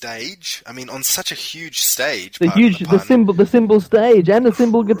 And the stage. I mean, on such a huge stage. The pardon huge, pun. the cymbal stage and the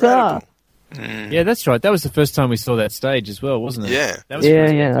cymbal guitar. Incredible. yeah, that's right. That was the first time we saw that stage as well, wasn't it? Yeah. that was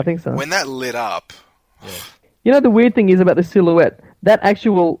Yeah, I think so. When that lit up, You know, the weird thing is about the silhouette, that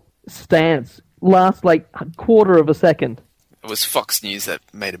actual stance lasts like a quarter of a second. It was Fox News that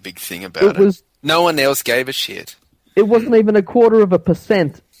made a big thing about It was. No one else gave a shit. It wasn't even a quarter of a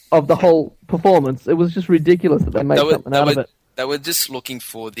percent of the whole performance. It was just ridiculous that they made something out of it. They were just looking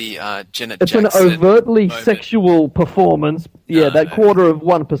for the Janet It's Jackson an overtly moment. sexual performance. Yeah, that no. quarter of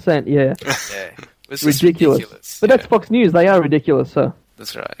 1%. Yeah, Yeah, it was just ridiculous. But that's yeah. Fox News. They are ridiculous. So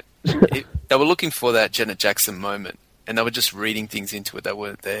That's right. They were looking for that Janet Jackson moment, and they were just reading things into it that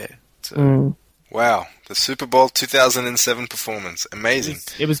weren't there. So, wow, the Super Bowl 2007 performance. Amazing.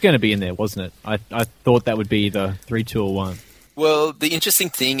 It was going to be in there, wasn't it? I thought that would be the 3, 2, or 1. well, the interesting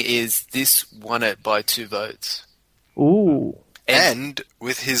thing is this won it by 2 votes. ooh, And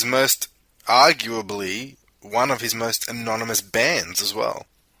with his arguably, one of his most anonymous bands as well,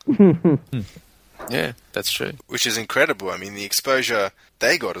 Yeah, that's true. which is incredible. I mean, the exposure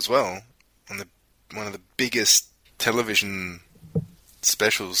they got as well on one of the biggest television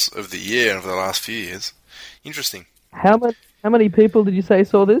specials of the year of the last few years. Interesting. how many people did you say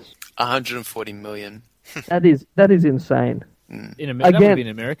saw this? 140 million. That is insane. In America, that would Again- be in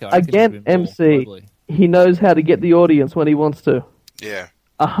America. I think it Again, would have been more MC, globally. he knows how to get the audience when he wants to. Yeah.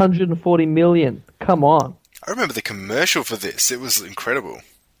 140 million. Come on. I remember the commercial for this. It was incredible.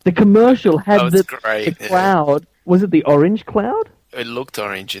 The commercial had Oh, it's great, the yeah. cloud. Was it the orange cloud? It looked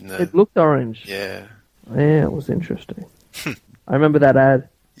orange in the. It looked orange. Yeah. Yeah, it was interesting. I remember that ad.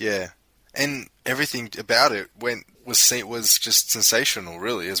 Yeah. And everything about it was just sensational,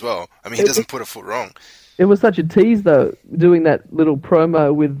 really, as well. I mean, he doesn't put a foot wrong. It was such a tease, though, doing that little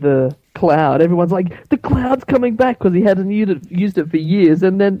promo with the cloud. Everyone's like, the cloud's coming back, because he hadn't used it for years,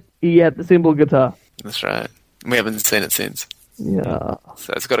 and then he had the cymbal guitar. That's right. We haven't seen it since. Yeah,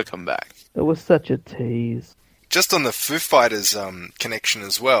 So it's got to come back. it was such a tease. Just on the Foo Fighters connection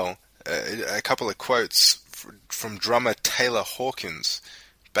as well, a couple of quotes from drummer Taylor Hawkins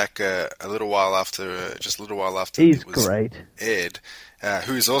back a little while after, just a little while after He's it was great. aired,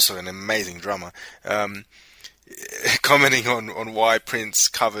 who is also an amazing drummer, commenting on why Prince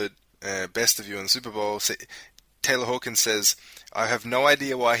covered Best of You in the Super Bowl. Taylor Hawkins says, "I have no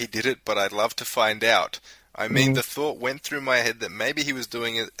idea why he did it, but I'd love to find out. I mean, the thought went through my head that maybe he was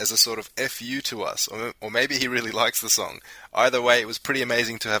doing it as a sort of FU to us, or maybe he really likes the song. Either way, it was pretty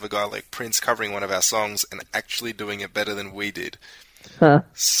amazing to have a guy like Prince covering one of our songs and actually doing it better than we did." Huh.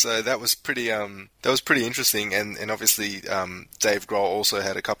 So that was pretty interesting, and obviously Dave Grohl also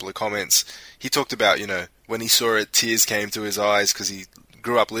had a couple of comments. He talked about, when he saw it, tears came to his eyes because he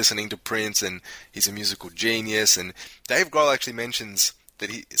grew up listening to Prince and he's a musical genius. And Dave Grohl actually mentions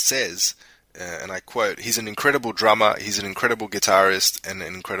that he says, and I quote, "He's an incredible drummer, he's an incredible guitarist, and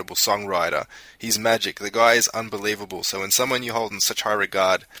an incredible songwriter. He's magic. The guy is unbelievable. So when someone you hold in such high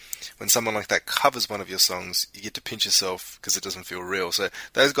regard, when someone like that covers one of your songs, you get to pinch yourself because it doesn't feel real." So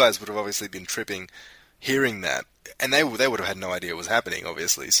those guys would have obviously been tripping hearing that. And they would have had no idea what was happening,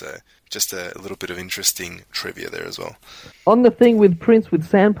 obviously. So just a little bit of interesting trivia there as well. On the thing with Prince with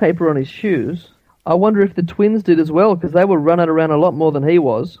sandpaper on his shoes, I wonder if the twins did as well, because they were running around a lot more than he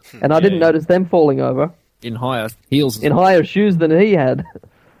was, and I didn't notice them falling over In higher heels. in higher shoes than he had.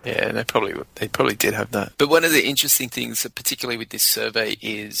 Yeah, they probably did have that. But one of the interesting things, particularly with this survey,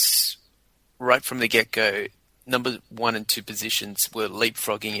 is right from the get-go, number 1 and 2 positions were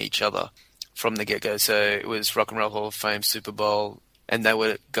leapfrogging each other from the get-go. So it was Rock and Roll Hall of Fame, Super Bowl, and they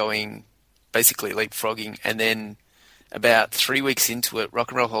were going basically leapfrogging. And then about 3 weeks into it,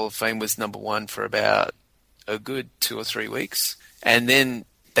 Rock and Roll Hall of Fame was number 1 for about a good 2 or 3 weeks. And then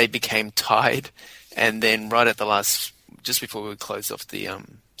they became tied. And then right at the last, just before we closed off the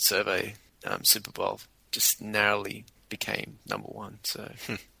survey, Super Bowl just narrowly became number 1. So,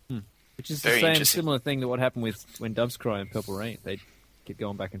 Which is very the same interesting. similar thing to what happened with when Doves Cry and Purple Rain. They kept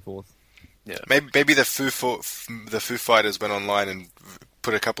going back and forth. yeah. Maybe the Foo Fighters went online and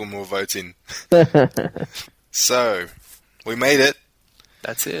put a couple more votes in. So, we made it.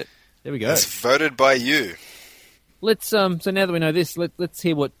 That's it. There we go. It's voted by you. Let's so now that we know this, let's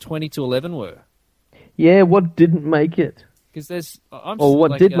hear what 20 to 11 were. Yeah, what didn't make it? Because Or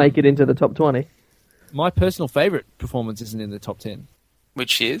what did make it into the top 20? My personal favourite performance isn't in the top 10.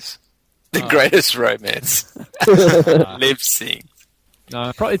 Which is The Greatest Romance. Lip sync.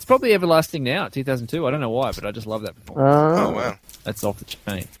 No, it's probably Everlasting Now, 2002. I don't know why, but I just love that performance. Oh, wow. That's off the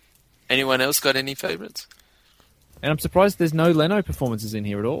chain. Anyone else got any favourites? And I'm surprised there's no Leno performances in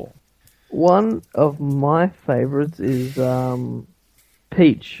here at all. One of my favourites is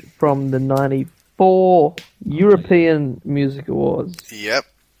Peach from the 94 European Music Awards. Yep.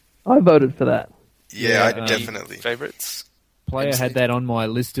 I voted for that. Yeah, Yeah, definitely. Favourites? Player MC. had that on my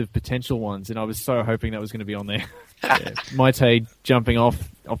list of potential ones, and I was so hoping that was going to be on there. Yeah. Maite jumping off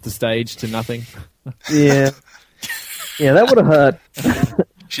the stage to nothing. Yeah. Yeah, that would have hurt.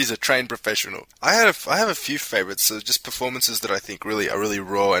 She's a trained professional. I have a few favorites, so just performances that I think are really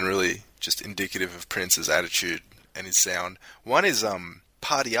raw and really just indicative of Prince's attitude and his sound. One is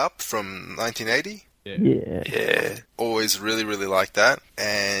Party Up from 1980. Yeah. Yeah. Always really like that.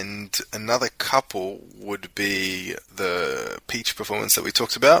 And another couple would be the Peach performance that we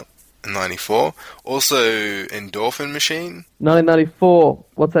talked about in 94. Also Endorphin Machine. 1994.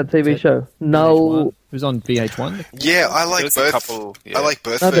 What's that TV show? No. It was on VH1. Yeah, I like There's both. a couple, yeah. I like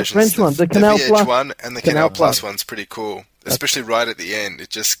both No, the versions. French one, the Canal VH1 Plus. and the Canal Canal Plus Plus. one's pretty cool. Especially right at the end. It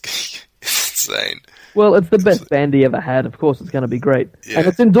just it's insane. Well, it's the best band he ever had. Of course, it's going to be great. Yeah. And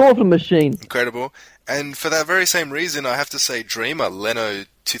it's Endorphin Machine. Incredible. And for that very same reason, I have to say Dreamer, Leno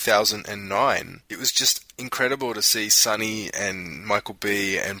 2009. It was just incredible to see Sonny and Michael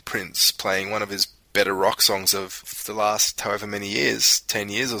B. and Prince playing one of his better rock songs of the last however many years, 10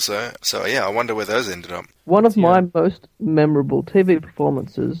 years or so. So yeah, I wonder where those ended up. One of my most memorable TV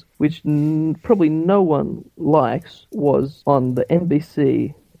performances, which probably no one likes, was on the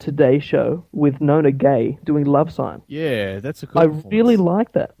NBC Today Show with Nona Gay doing Love Sign. Yeah, that's a cool I performance. really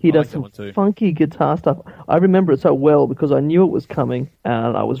like that. He I like does that one some too. funky guitar stuff. I remember it so well because I knew it was coming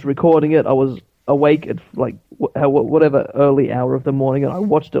and I was recording it. I was awake at like whatever early hour of the morning and I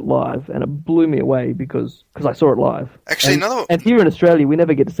watched it live and it blew me away because I saw it live. Actually, And here in Australia, we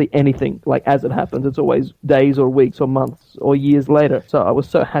never get to see anything like as it happens. It's always days or weeks or months or years later. So I was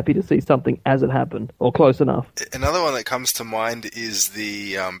so happy to see something as it happened or close enough. Another one that comes to mind is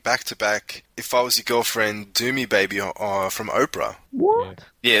the back-to-back If I Was Your Girlfriend, Do Me Baby from Oprah. What?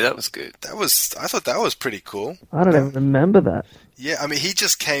 Yeah, that was good. I thought that was pretty cool. I don't even remember that. Yeah, I mean, he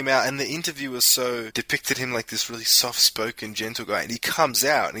just came out, and the interviewers depicted him like this really soft-spoken, gentle guy, and he comes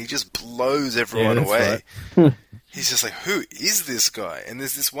out, and he just blows everyone away. Right. He's just like, who is this guy? And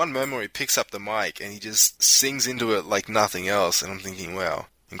there's this one moment where he picks up the mic, and he just sings into it like nothing else, and I'm thinking, wow,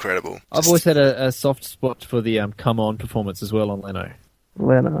 incredible. I've always had a soft spot for the Come On performance as well on Leno.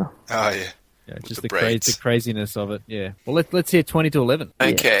 Leno. Oh, yeah. Yeah, just the the craziness of it. Yeah. Well, let's hear 20 to 11.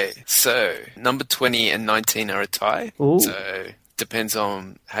 Okay, so number 20 and 19 are a tie. Ooh. So depends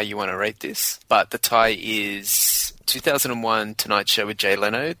on how you want to rate this. But the tie is 2001 Tonight Show with Jay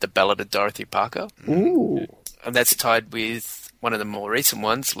Leno, The Ballad of Dorothy Parker. Ooh. And that's tied with one of the more recent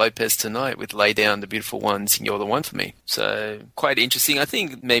ones, Lopez Tonight, with Lay Down the Beautiful Ones, You're the One for Me. So quite interesting. I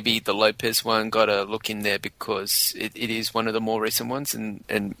think maybe the Lopez one got a look in there because it is one of the more recent ones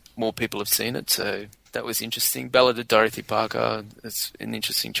and more people have seen it. So that was interesting. Ballad of Dorothy Parker is an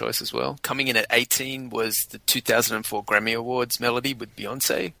interesting choice as well. Coming in at 18 was the 2004 Grammy Awards Melody with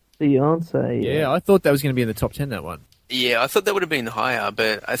Beyonce. Beyonce. Yeah, I thought that was going to be in the top 10, that one. Yeah, I thought that would have been higher,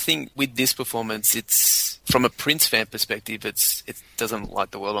 but I think with this performance, it's from a Prince fan perspective, it doesn't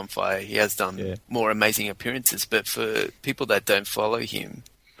light the world on fire. He has done more amazing appearances, but for people that don't follow him,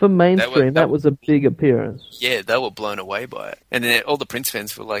 For mainstream, that was a big appearance. yeah, they were blown away by it. And then all the Prince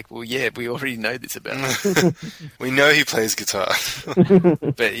fans were like, well, yeah, we already know this about him. We know he plays guitar.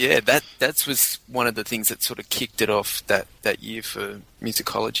 But yeah, that was one of the things that sort of kicked it off that year for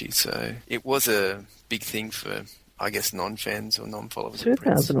musicology. So it was a big thing for, I guess, non-fans or non-followers of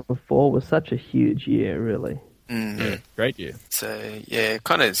Prince. 2004 was such a huge year, really. Yeah, great year. So, yeah,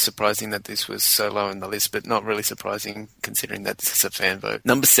 kind of surprising that this was so low on the list, but not really surprising considering that this is a fan vote.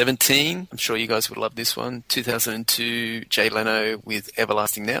 Number 17, I'm sure you guys would love this one, 2002, Jay Leno with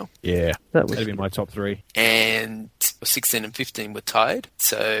Everlasting Now. Yeah, That was that'd be my top 3. And 16 and 15 were tied.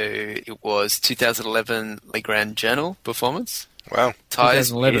 So it was 2011 Le Grand Journal performance. Wow.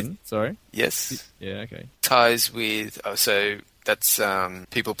 Ties 2011, with, sorry. yes. Yeah, okay. Ties with, so that's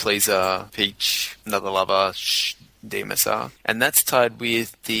People Pleaser, Peach, Another Lover, Shh, DMSR. And that's tied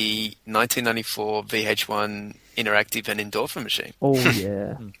with the 1994 VH1 Interactive and Endorphin Machine. Oh,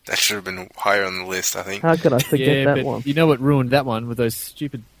 yeah. That should have been higher on the list, I think. How could I forget Yeah, that but one? you know what ruined that one? With those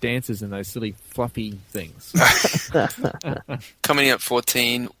stupid dances and those silly fluffy things. Coming up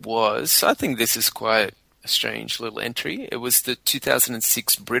 14 was, I think this is quite a strange little entry. It was the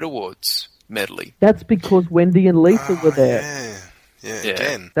 2006 Brit Awards medley. That's because Wendy and Lisa were there. Yeah, Yeah.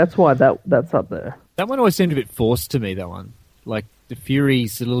 again. That's why that's up there. That one always seemed a bit forced to me, that one. Like, the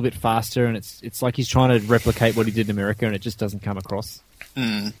Fury's a little bit faster, and it's like he's trying to replicate what he did in America, and it just doesn't come across.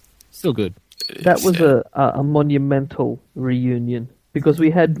 Still good. That was a monumental reunion because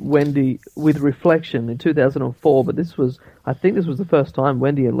we had Wendy with Reflection in 2004, but I think this was the first time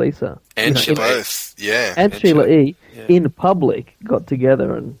Wendy and Lisa And you know, Both, yeah. and Sheila E. Yeah. in public got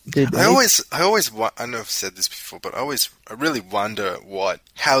together and did. I know I've said this before, but I really wonder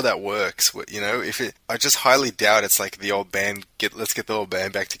how that works. I just highly doubt it's like the old band. Let's get the old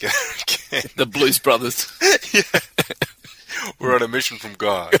band back together again. The Blues Brothers. Yeah. We're on a mission from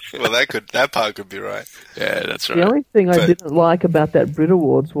God. Well, that part could be right. Yeah, that's right. The only thing I didn't like about that Brit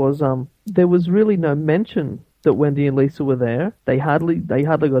Awards was there was really no mention that Wendy and Lisa were there. They hardly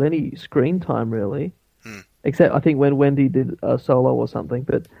got any screen time really, except I think when Wendy did a solo or something.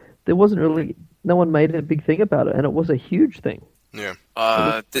 But there wasn't really no one made a big thing about it, and it was a huge thing. Yeah.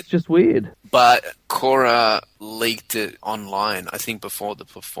 It's just weird. But Cora leaked it online, I think, before the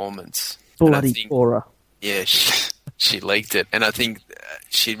performance. And I Bloody think, Cora. yeah, she leaked it, and I think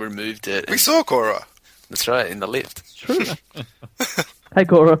she removed it. We saw Cora. That's right, in the lift. True. Hey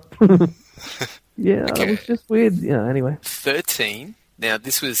Cora. Yeah, Okay. it was just weird. Yeah. Anyway. 13. Now,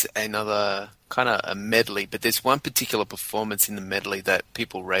 this was another kind of a medley, but there's one particular performance in the medley that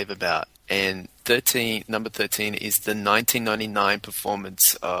people rave about. And number 13 is the 1999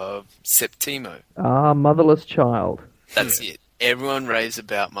 performance of Septimo. Motherless Child. That's it. Everyone raves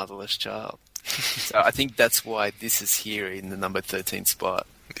about Motherless Child. So I think that's why this is here in the number 13 spot.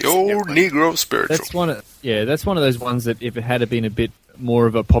 The old Negro spiritual. That's one of those ones that if it had been a bit more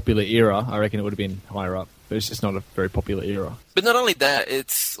of a popular era, I reckon it would have been higher up. But it's just not a very popular era. But not only that,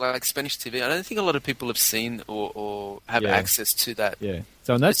 it's like Spanish TV. I don't think a lot of people have seen or have access to that. Yeah.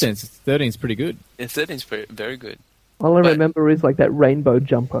 So in that sense, 13 is pretty good. And 13 is very, very good. All I But- remember is like that rainbow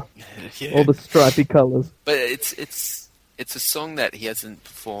jumper, Yeah. all the stripy colours. But it's a song that he hasn't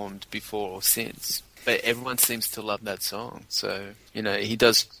performed before or since. But everyone seems to love that song. So, he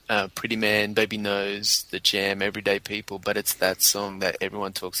does Pretty Man, Baby Nose, The Jam, Everyday People, but it's that song that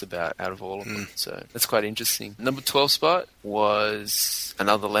everyone talks about out of all of them. So that's quite interesting. Number 12 spot was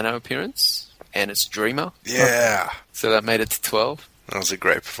another Leno appearance. and it's Dreamer. Yeah. So that made it to 12. That was a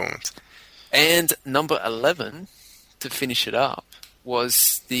great performance. And number 11, to finish it up,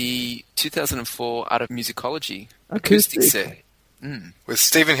 was the 2004 Art of Musicology acoustic set. With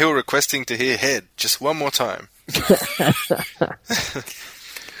Stephen Hill requesting to hear Head just one more time.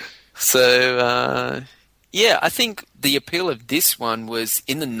 So, yeah, I think the appeal of this one was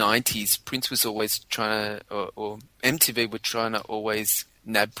in the 90s, Prince was always trying to, or MTV were trying to always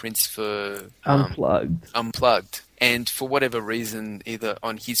nab Prince for Unplugged. And for whatever reason, either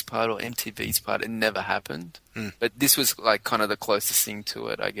on his part or MTV's part, it never happened. But this was like kind of the closest thing to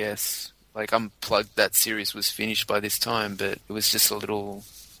it, I guess. Like Unplugged, that series was finished by this time, but it was just a little...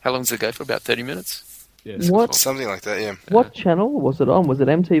 How long does it go for? About 30 minutes? Yes. What? Something like that, yeah. What channel was it on? Was it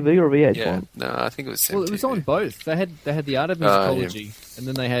MTV or VH1? Yeah, no, I think it was MTV. Well, it was on both. They had the Art of Musicology, and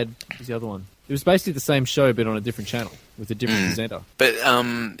then they had... What was the other one? It was basically the same show, but on a different channel, with a different presenter. But,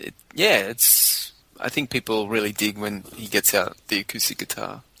 it's... I think people really dig when he gets out the acoustic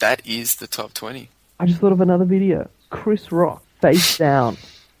guitar. That is the top 20. I just thought of another video. Chris Rock, face down.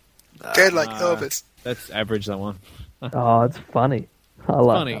 Go like Elvis. That's average, that one. Oh, it's funny. I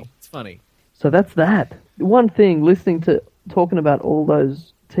love it. It's funny. So that's that. One thing, talking about all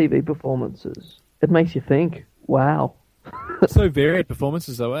those TV performances, it makes you think, wow. So varied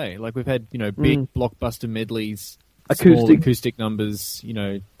performances, though, eh? Like, we've had, big blockbuster medleys, Acoustic. small acoustic numbers,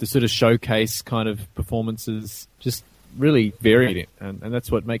 the sort of showcase kind of performances, just really varied. And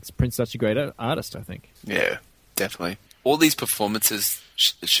that's what makes Prince such a great artist, I think. Yeah, definitely. All these performances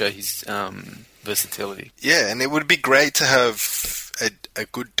show his versatility. Yeah, and it would be great to have a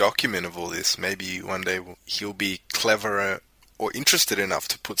good document of all this. Maybe one day he'll be clever or interested enough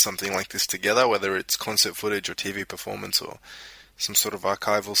to put something like this together, whether it's concert footage or TV performance or some sort of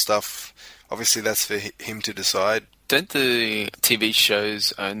archival stuff. Obviously, that's for him to decide. Don't the TV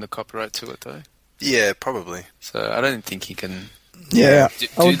shows own the copyright to it, though? Yeah, probably. So I don't think he can... Yeah, do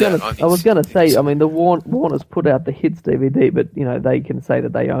I was gonna say. I mean, the Warner's put out the hits DVD, but they can say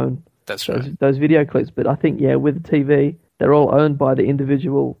that they own those video clips. But I think with TV, they're all owned by the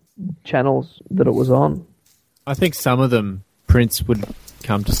individual channels that it was on. I think some of them, Prince would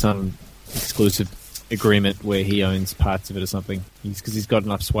come to some exclusive agreement where he owns parts of it or something, because he's got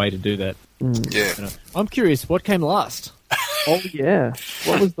enough sway to do that. Yeah. I'm curious, what came last? Oh yeah,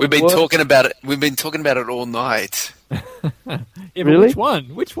 what was the We've been worst? talking about it. We've been talking about it all night. Yeah, Really? Which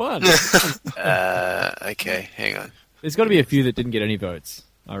one? Which one? Okay, hang on. There's got to be a few that didn't get any votes,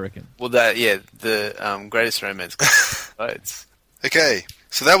 I reckon. Well, the Greatest Romance votes. Okay,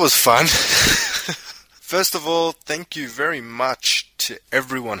 so that was fun. First of all, thank you very much to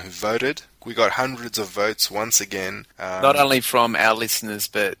everyone who voted. We got hundreds of votes once again. Not only from our listeners,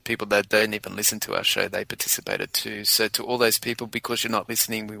 but people that don't even listen to our show, they participated too. So to all those people, because you're not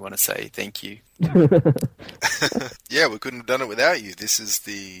listening, we want to say thank you. Yeah, we couldn't have done it without you. This is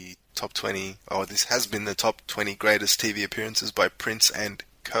the top 20, this has been the top 20 greatest TV appearances by Prince and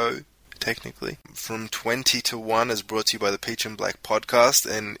Co., technically. From 20 to 1 is brought to you by the Peach and Black podcast,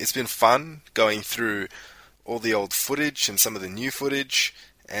 and it's been fun going through all the old footage and some of the new footage.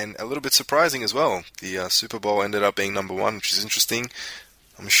 And a little bit surprising as well. The Super Bowl ended up being number 1, which is interesting.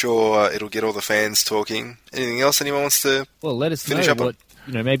 I'm sure it'll get all the fans talking. Anything else anyone wants to let us finish know up on?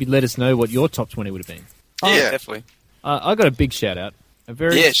 maybe let us know what your top 20 would have been. Yeah, definitely. I got a big shout out. A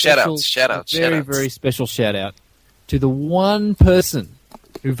very shout special, outs. very special shout out to the one person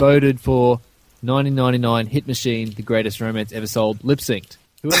who voted for 1999 Hit Machine, the greatest romance ever sold, lip synced.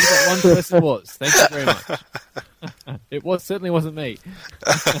 Whoever that one person was, thank you very much. Certainly wasn't me.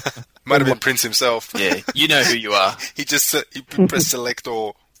 might have been Prince himself. Yeah, you know who you are. He pressed select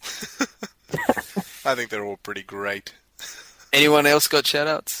all. I think they're all pretty great. Anyone else got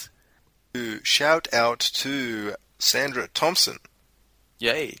shout-outs? Shout out to Sandra Thompson.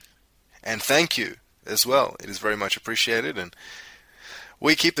 Yay. And thank you as well. It is very much appreciated, and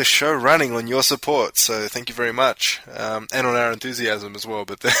we keep the show running on your support, so thank you very much. And on our enthusiasm as well,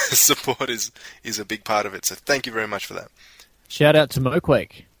 but the support is a big part of it, so thank you very much for that. Shout out to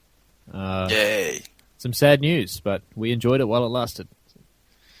Moquake. Yay. Some sad news, but we enjoyed it while it lasted.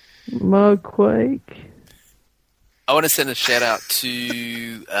 Moquake. I want to send a shout out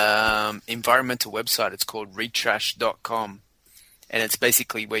to environmental website. It's called retrash.com, and it's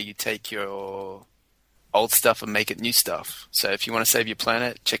basically where you take your old stuff and make it new stuff. So if you want to save your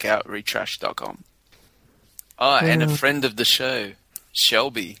planet, check out retrash.com. And a friend of the show,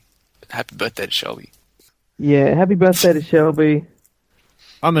 Shelby. Happy birthday to Shelby. Yeah, happy birthday to Shelby.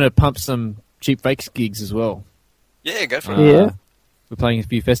 I'm going to pump some Cheap Fakes gigs as well. Yeah, go for it. Yeah. We're playing a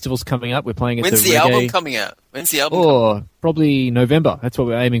few festivals coming up. We're playing at When's the album coming out? Probably November. That's what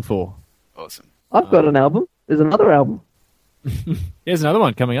we're aiming for. Awesome. I've got an album. There's another album. Here's another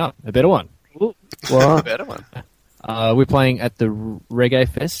one coming up, a better one. Wow. Better one. We're playing at the Reggae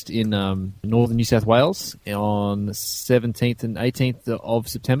Fest in northern New South Wales on the 17th and 18th of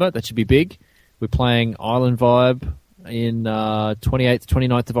September. That should be big. We're playing Island Vibe in 28th,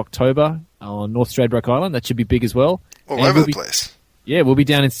 29th of October on North Stradbroke Island. That should be big as well. All And over we'll the be- place. Yeah, we'll be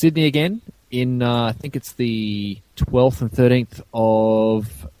down in Sydney again in, I think it's the 12th and 13th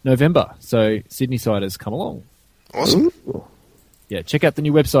of November. So Sydney siders, come along. Awesome. Ooh. Yeah, check out the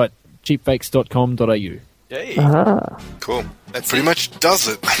new website, cheapfakes.com.au. Yay. Ah. Cool. That's Pretty it. much does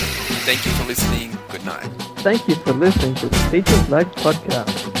it. Thank you for listening. Good night. Thank you for listening to the Peach and Black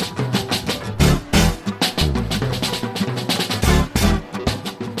Podcast.